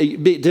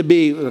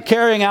be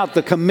carrying out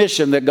the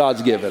commission that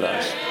God's given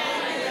us.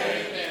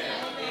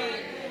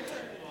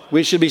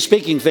 We should be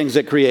speaking things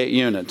that create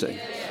unity.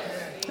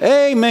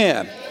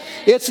 Amen.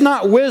 It's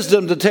not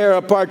wisdom to tear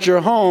apart your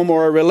home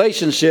or a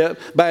relationship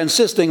by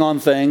insisting on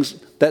things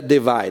that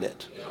divide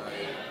it.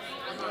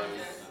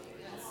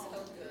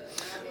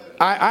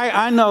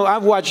 I know,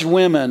 I've watched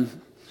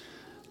women,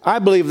 I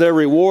believe their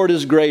reward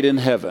is great in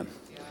heaven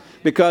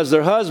because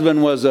their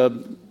husband was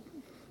a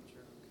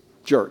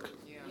jerk.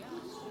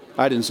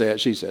 I didn't say it,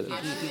 she said it.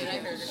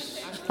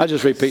 I'm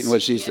just repeating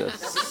what she said.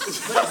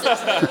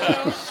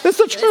 It's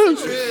the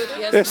truth.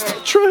 It's the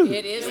truth.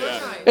 It is the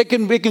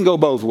truth. It can go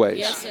both ways.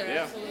 Yes,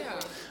 sir.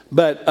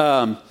 But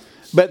I'm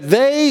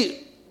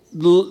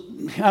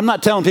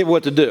not telling people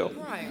what to do.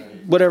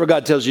 Whatever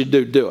God tells you to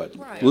do, do it.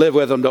 Right. Live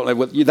with them, don't live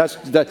with you.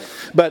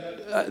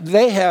 But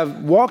they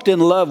have walked in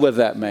love with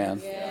that man.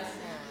 Yes.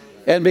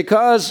 And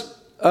because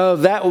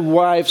of that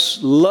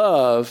wife's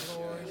love,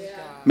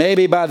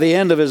 maybe by the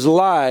end of his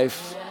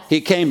life,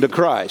 he came to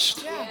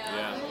Christ.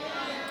 Yeah.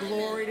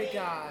 Glory to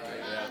God.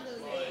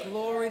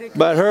 Glory to God.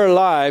 But her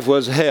life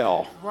was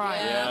hell. Right.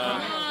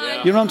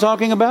 Yeah. You know what I'm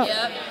talking about?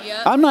 Yep.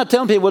 I'm not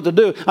telling people what to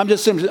do. I'm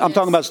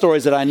talking about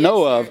stories that I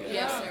know of.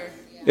 Yes, sir.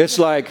 It's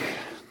like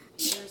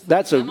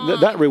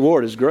that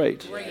reward is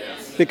great.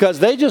 Because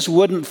they just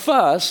wouldn't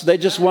fuss. They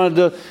just wanted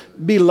to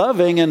be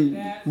loving and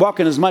walk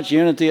in as much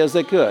unity as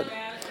they could.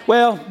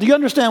 Well, do you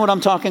understand what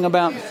I'm talking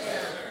about?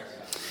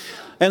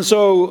 And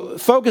so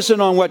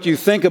focusing on what you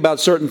think about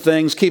certain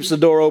things keeps the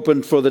door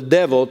open for the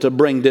devil to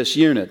bring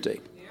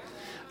disunity.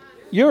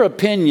 Your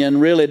opinion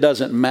really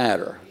doesn't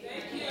matter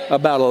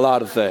about a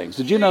lot of things.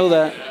 Did you know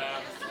that?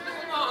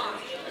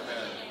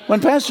 When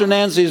Pastor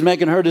Nancy's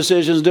making her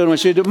decisions, doing what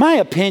she does, my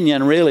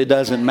opinion really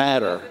doesn't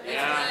matter.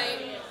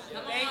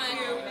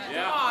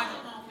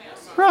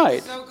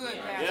 Right.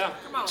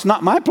 It's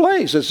not my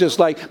place. It's just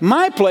like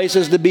my place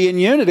is to be in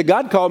unity.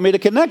 God called me to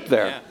connect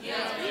there.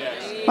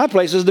 My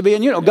place is to be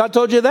in unity. God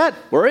told you that?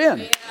 We're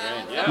in.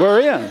 We're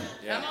in.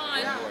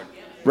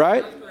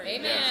 Right?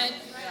 Amen.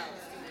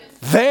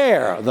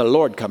 There, the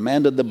Lord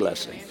commanded the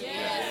blessing.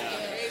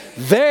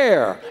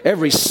 There,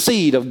 every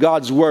seed of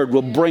God's word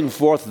will bring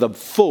forth the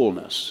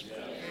fullness.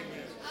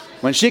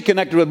 When she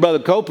connected with Brother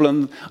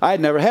Copeland, I had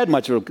never had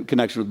much of a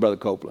connection with Brother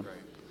Copeland.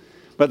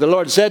 But the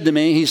Lord said to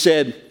me, he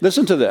said,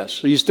 listen to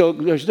this. Are you still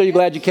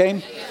glad you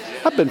came?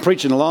 I've been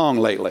preaching long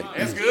lately.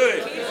 It's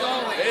good.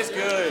 It's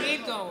good.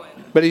 Keep going.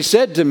 But he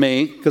said to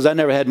me, because I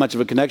never had much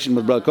of a connection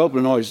with Brother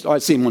Copeland,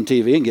 I'd see him on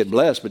TV and get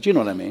blessed, but you know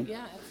what I mean.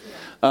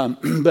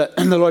 But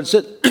the Lord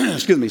said,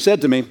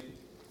 said to me,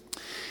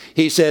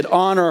 he said,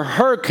 honor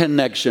her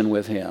connection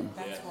with him.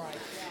 That's right.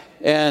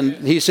 And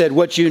he said,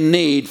 what you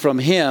need from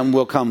him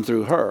will come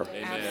through her.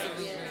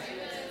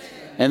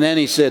 And then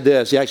he said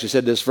this. He actually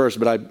said this first,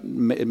 but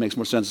it makes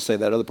more sense to say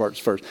that other parts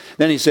first.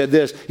 Then he said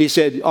this. He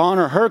said,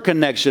 honor her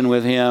connection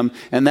with him,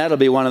 and that'll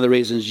be one of the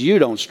reasons you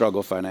don't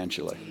struggle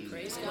financially.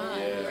 Praise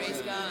God.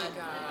 Praise God.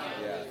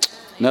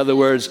 In other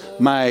words,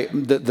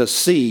 the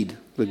seed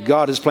that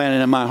God is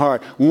planting in my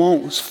heart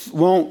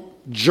won't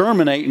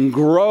germinate and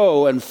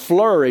grow and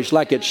flourish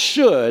like it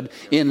should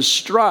in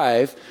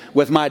strife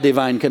with my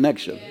divine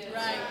connection.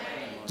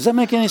 Does that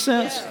make any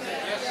sense?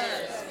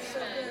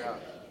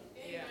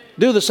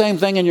 Do the same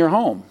thing in your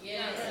home.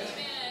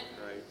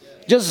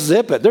 Just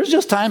zip it. There's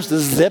just times to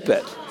zip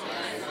it.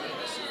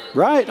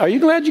 Right? Are you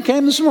glad you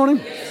came this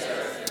morning?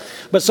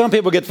 But some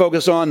people get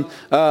focused on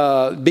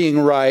being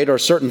right or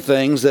certain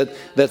things that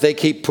they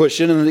keep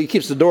pushing, and it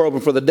keeps the door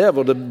open for the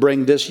devil to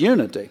bring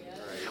disunity.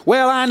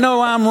 Well, I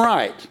know I'm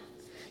right.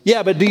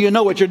 Yeah, but do you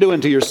know what you're doing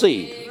to your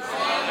seed?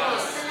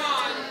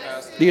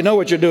 Do you know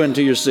what you're doing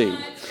to your seed?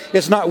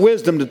 It's not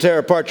wisdom to tear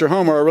apart your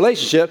home or a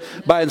relationship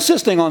by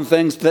insisting on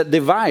things that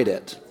divide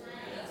it.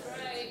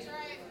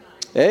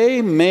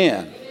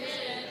 Amen.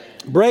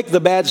 Break the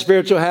bad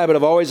spiritual habit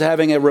of always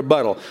having a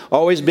rebuttal,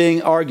 always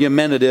being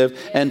argumentative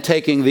and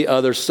taking the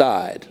other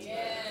side.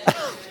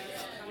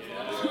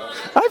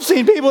 I've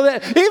seen people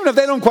that, even if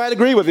they don't quite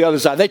agree with the other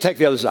side, they take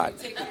the other side.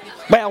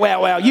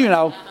 Well, you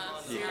know.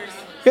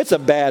 It's a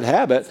bad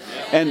habit.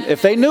 And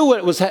if they knew what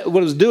it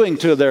was doing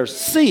to their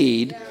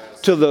seed,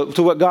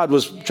 to what God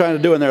was trying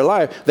to do in their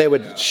life, they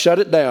would shut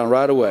it down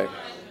right away.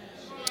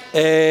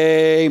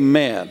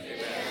 Amen.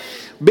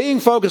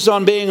 Being focused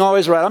on being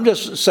always right. I'm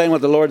just saying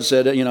what the Lord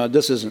said.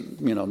 This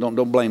isn't,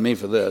 don't blame me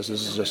for this.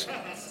 This is just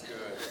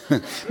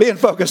being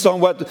focused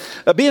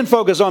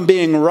on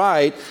being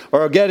right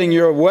or getting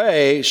your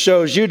way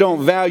shows you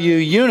don't value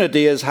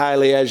unity as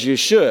highly as you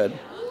should.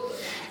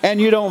 And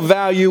you don't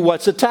value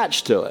what's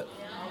attached to it.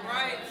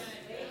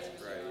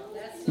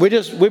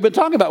 We've been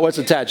talking about what's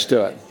attached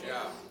to it.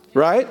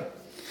 Right?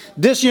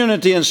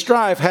 Disunity and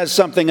strife has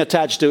something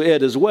attached to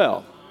it as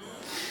well.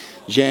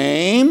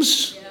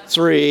 James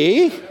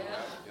 3,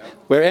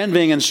 where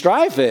envying and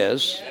strife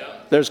is,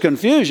 there's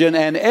confusion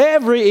and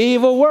every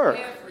evil work.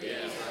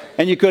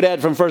 And you could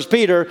add from 1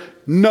 Peter,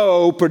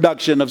 no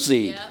production of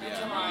seed.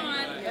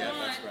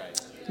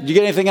 Did you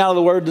get anything out of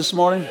the word this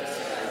morning?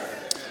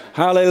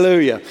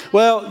 Hallelujah.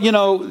 Well,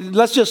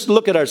 let's just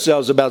look at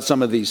ourselves about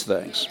some of these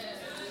things.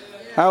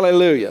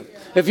 Hallelujah.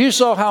 If you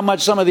saw how much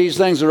some of these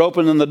things are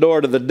opening the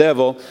door to the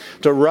devil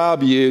to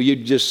rob you,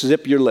 you'd just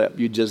zip your lip.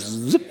 You just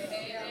zip.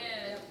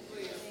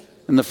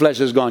 And the flesh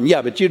is gone,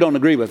 yeah, but you don't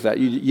agree with that.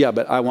 Yeah,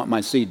 but I want my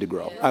seed to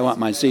grow. I want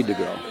my seed to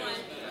grow.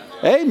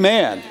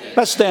 Amen.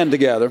 Let's stand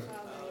together.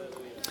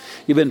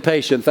 You've been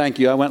patient. Thank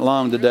you. I went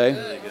long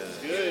today.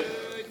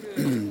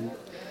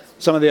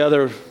 Some of the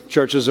other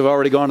churches have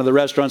already gone to the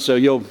restaurant, so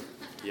you'll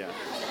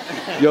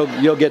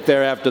get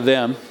there after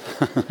them.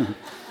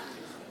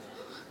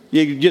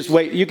 You just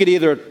wait. You could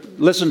either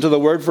listen to the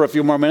word for a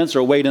few more minutes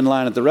or wait in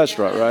line at the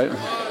restaurant, right?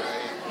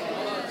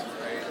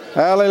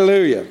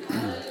 Hallelujah.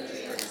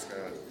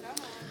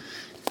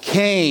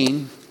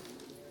 Cain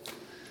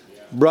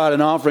brought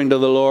an offering to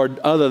the Lord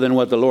other than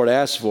what the Lord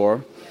asked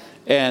for.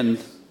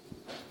 And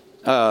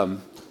the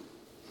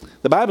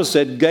Bible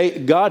said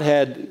God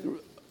had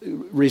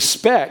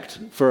respect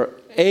for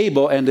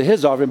Abel and to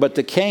his offering, but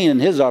to Cain and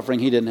his offering,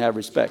 he didn't have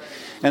respect.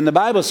 And the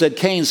Bible said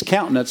Cain's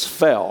countenance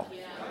fell.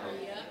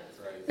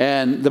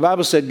 And the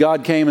Bible said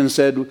God came and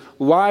said,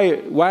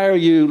 why are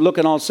you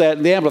looking all sad?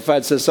 And the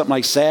Amplified says something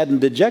like sad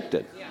and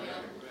dejected.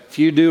 If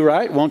you do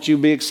right, won't you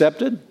be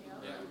accepted?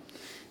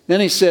 Then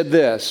he said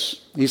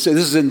this. He said,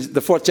 this is in the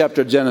 4th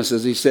chapter of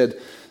Genesis. He said,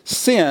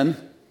 sin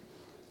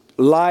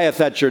lieth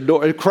at your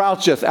door. It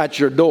croucheth at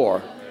your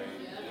door.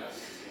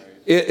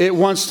 It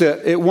wants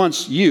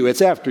you.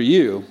 It's after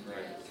you.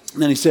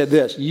 And then he said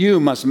this, you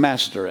must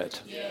master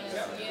it.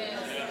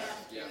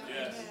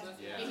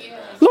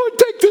 Lord,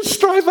 take this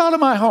strife out of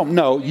my home.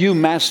 No, you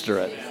master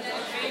it.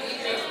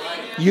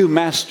 You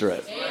master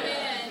it.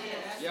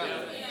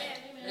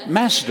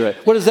 Master it.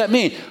 What does that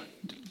mean?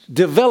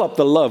 Develop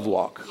the love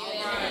walk.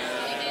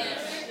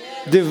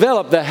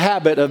 Develop the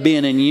habit of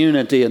being in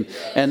unity. And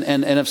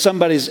if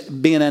somebody's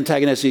being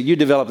antagonistic, you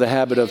develop the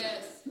habit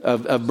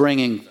of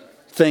bringing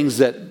things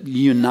that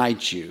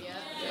unite you.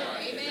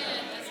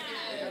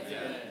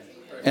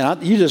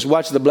 And you just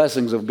watch the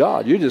blessings of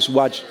God. You just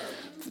watch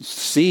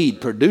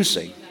seed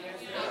producing.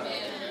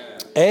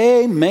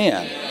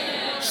 Amen.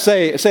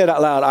 Say it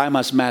out loud. I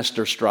must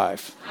master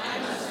strife.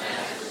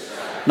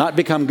 Not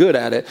become good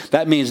at it.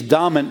 That means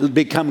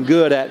become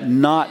good at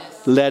not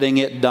letting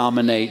it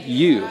dominate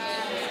you.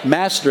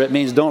 Master it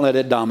means don't let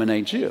it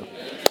dominate you.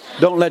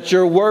 Don't let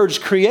your words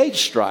create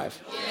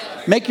strife.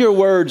 Make your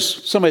words,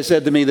 somebody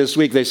said to me this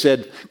week, they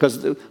said,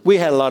 because we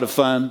had a lot of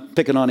fun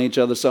picking on each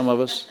other, some of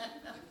us.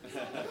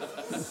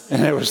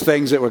 And there was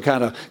things that were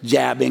kind of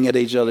jabbing at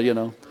each other, you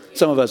know.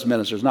 Some of us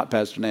ministers, not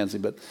Pastor Nancy,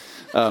 but...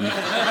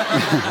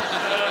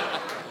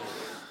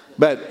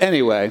 but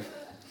anyway,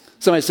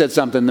 somebody said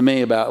something to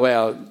me about,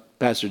 well,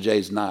 Pastor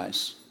Jay's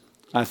nice.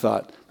 I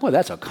thought, boy,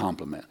 that's a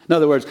compliment. In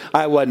other words,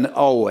 I wasn't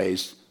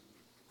always...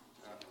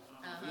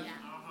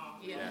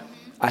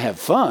 I have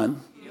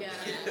fun,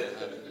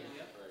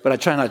 but I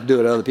try not to do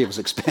it at other people's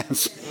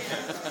expense.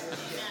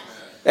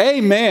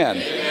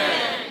 Amen.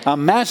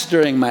 I'm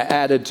mastering my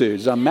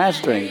attitudes. I'm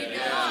mastering.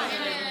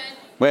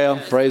 Well,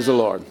 praise the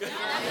Lord.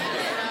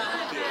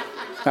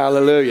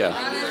 Hallelujah.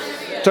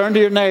 Turn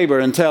to your neighbor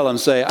and tell him,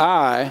 say,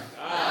 I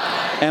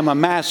am a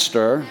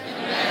master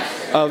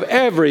of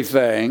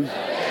everything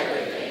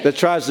that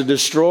tries to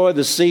destroy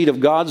the seed of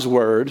God's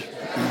word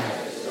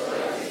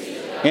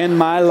in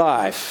my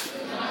life.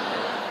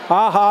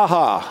 Ha, ha,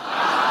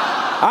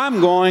 ha. I'm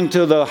going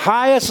to the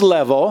highest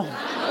level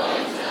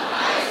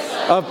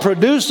of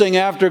producing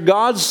after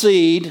God's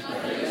seed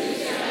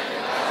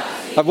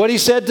of what he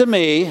said to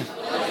me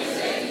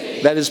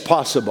that is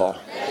possible.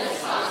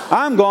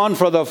 I'm going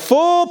for the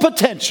full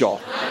potential.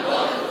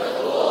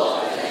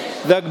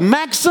 The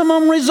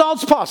maximum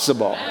results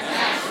possible.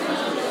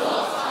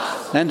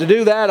 And to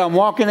do that, I'm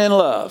walking in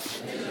love.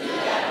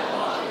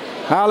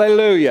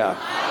 Hallelujah.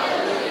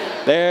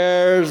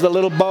 There's the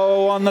little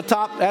bow on the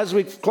top as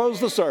we close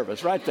the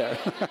service right there.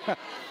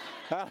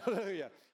 Hallelujah.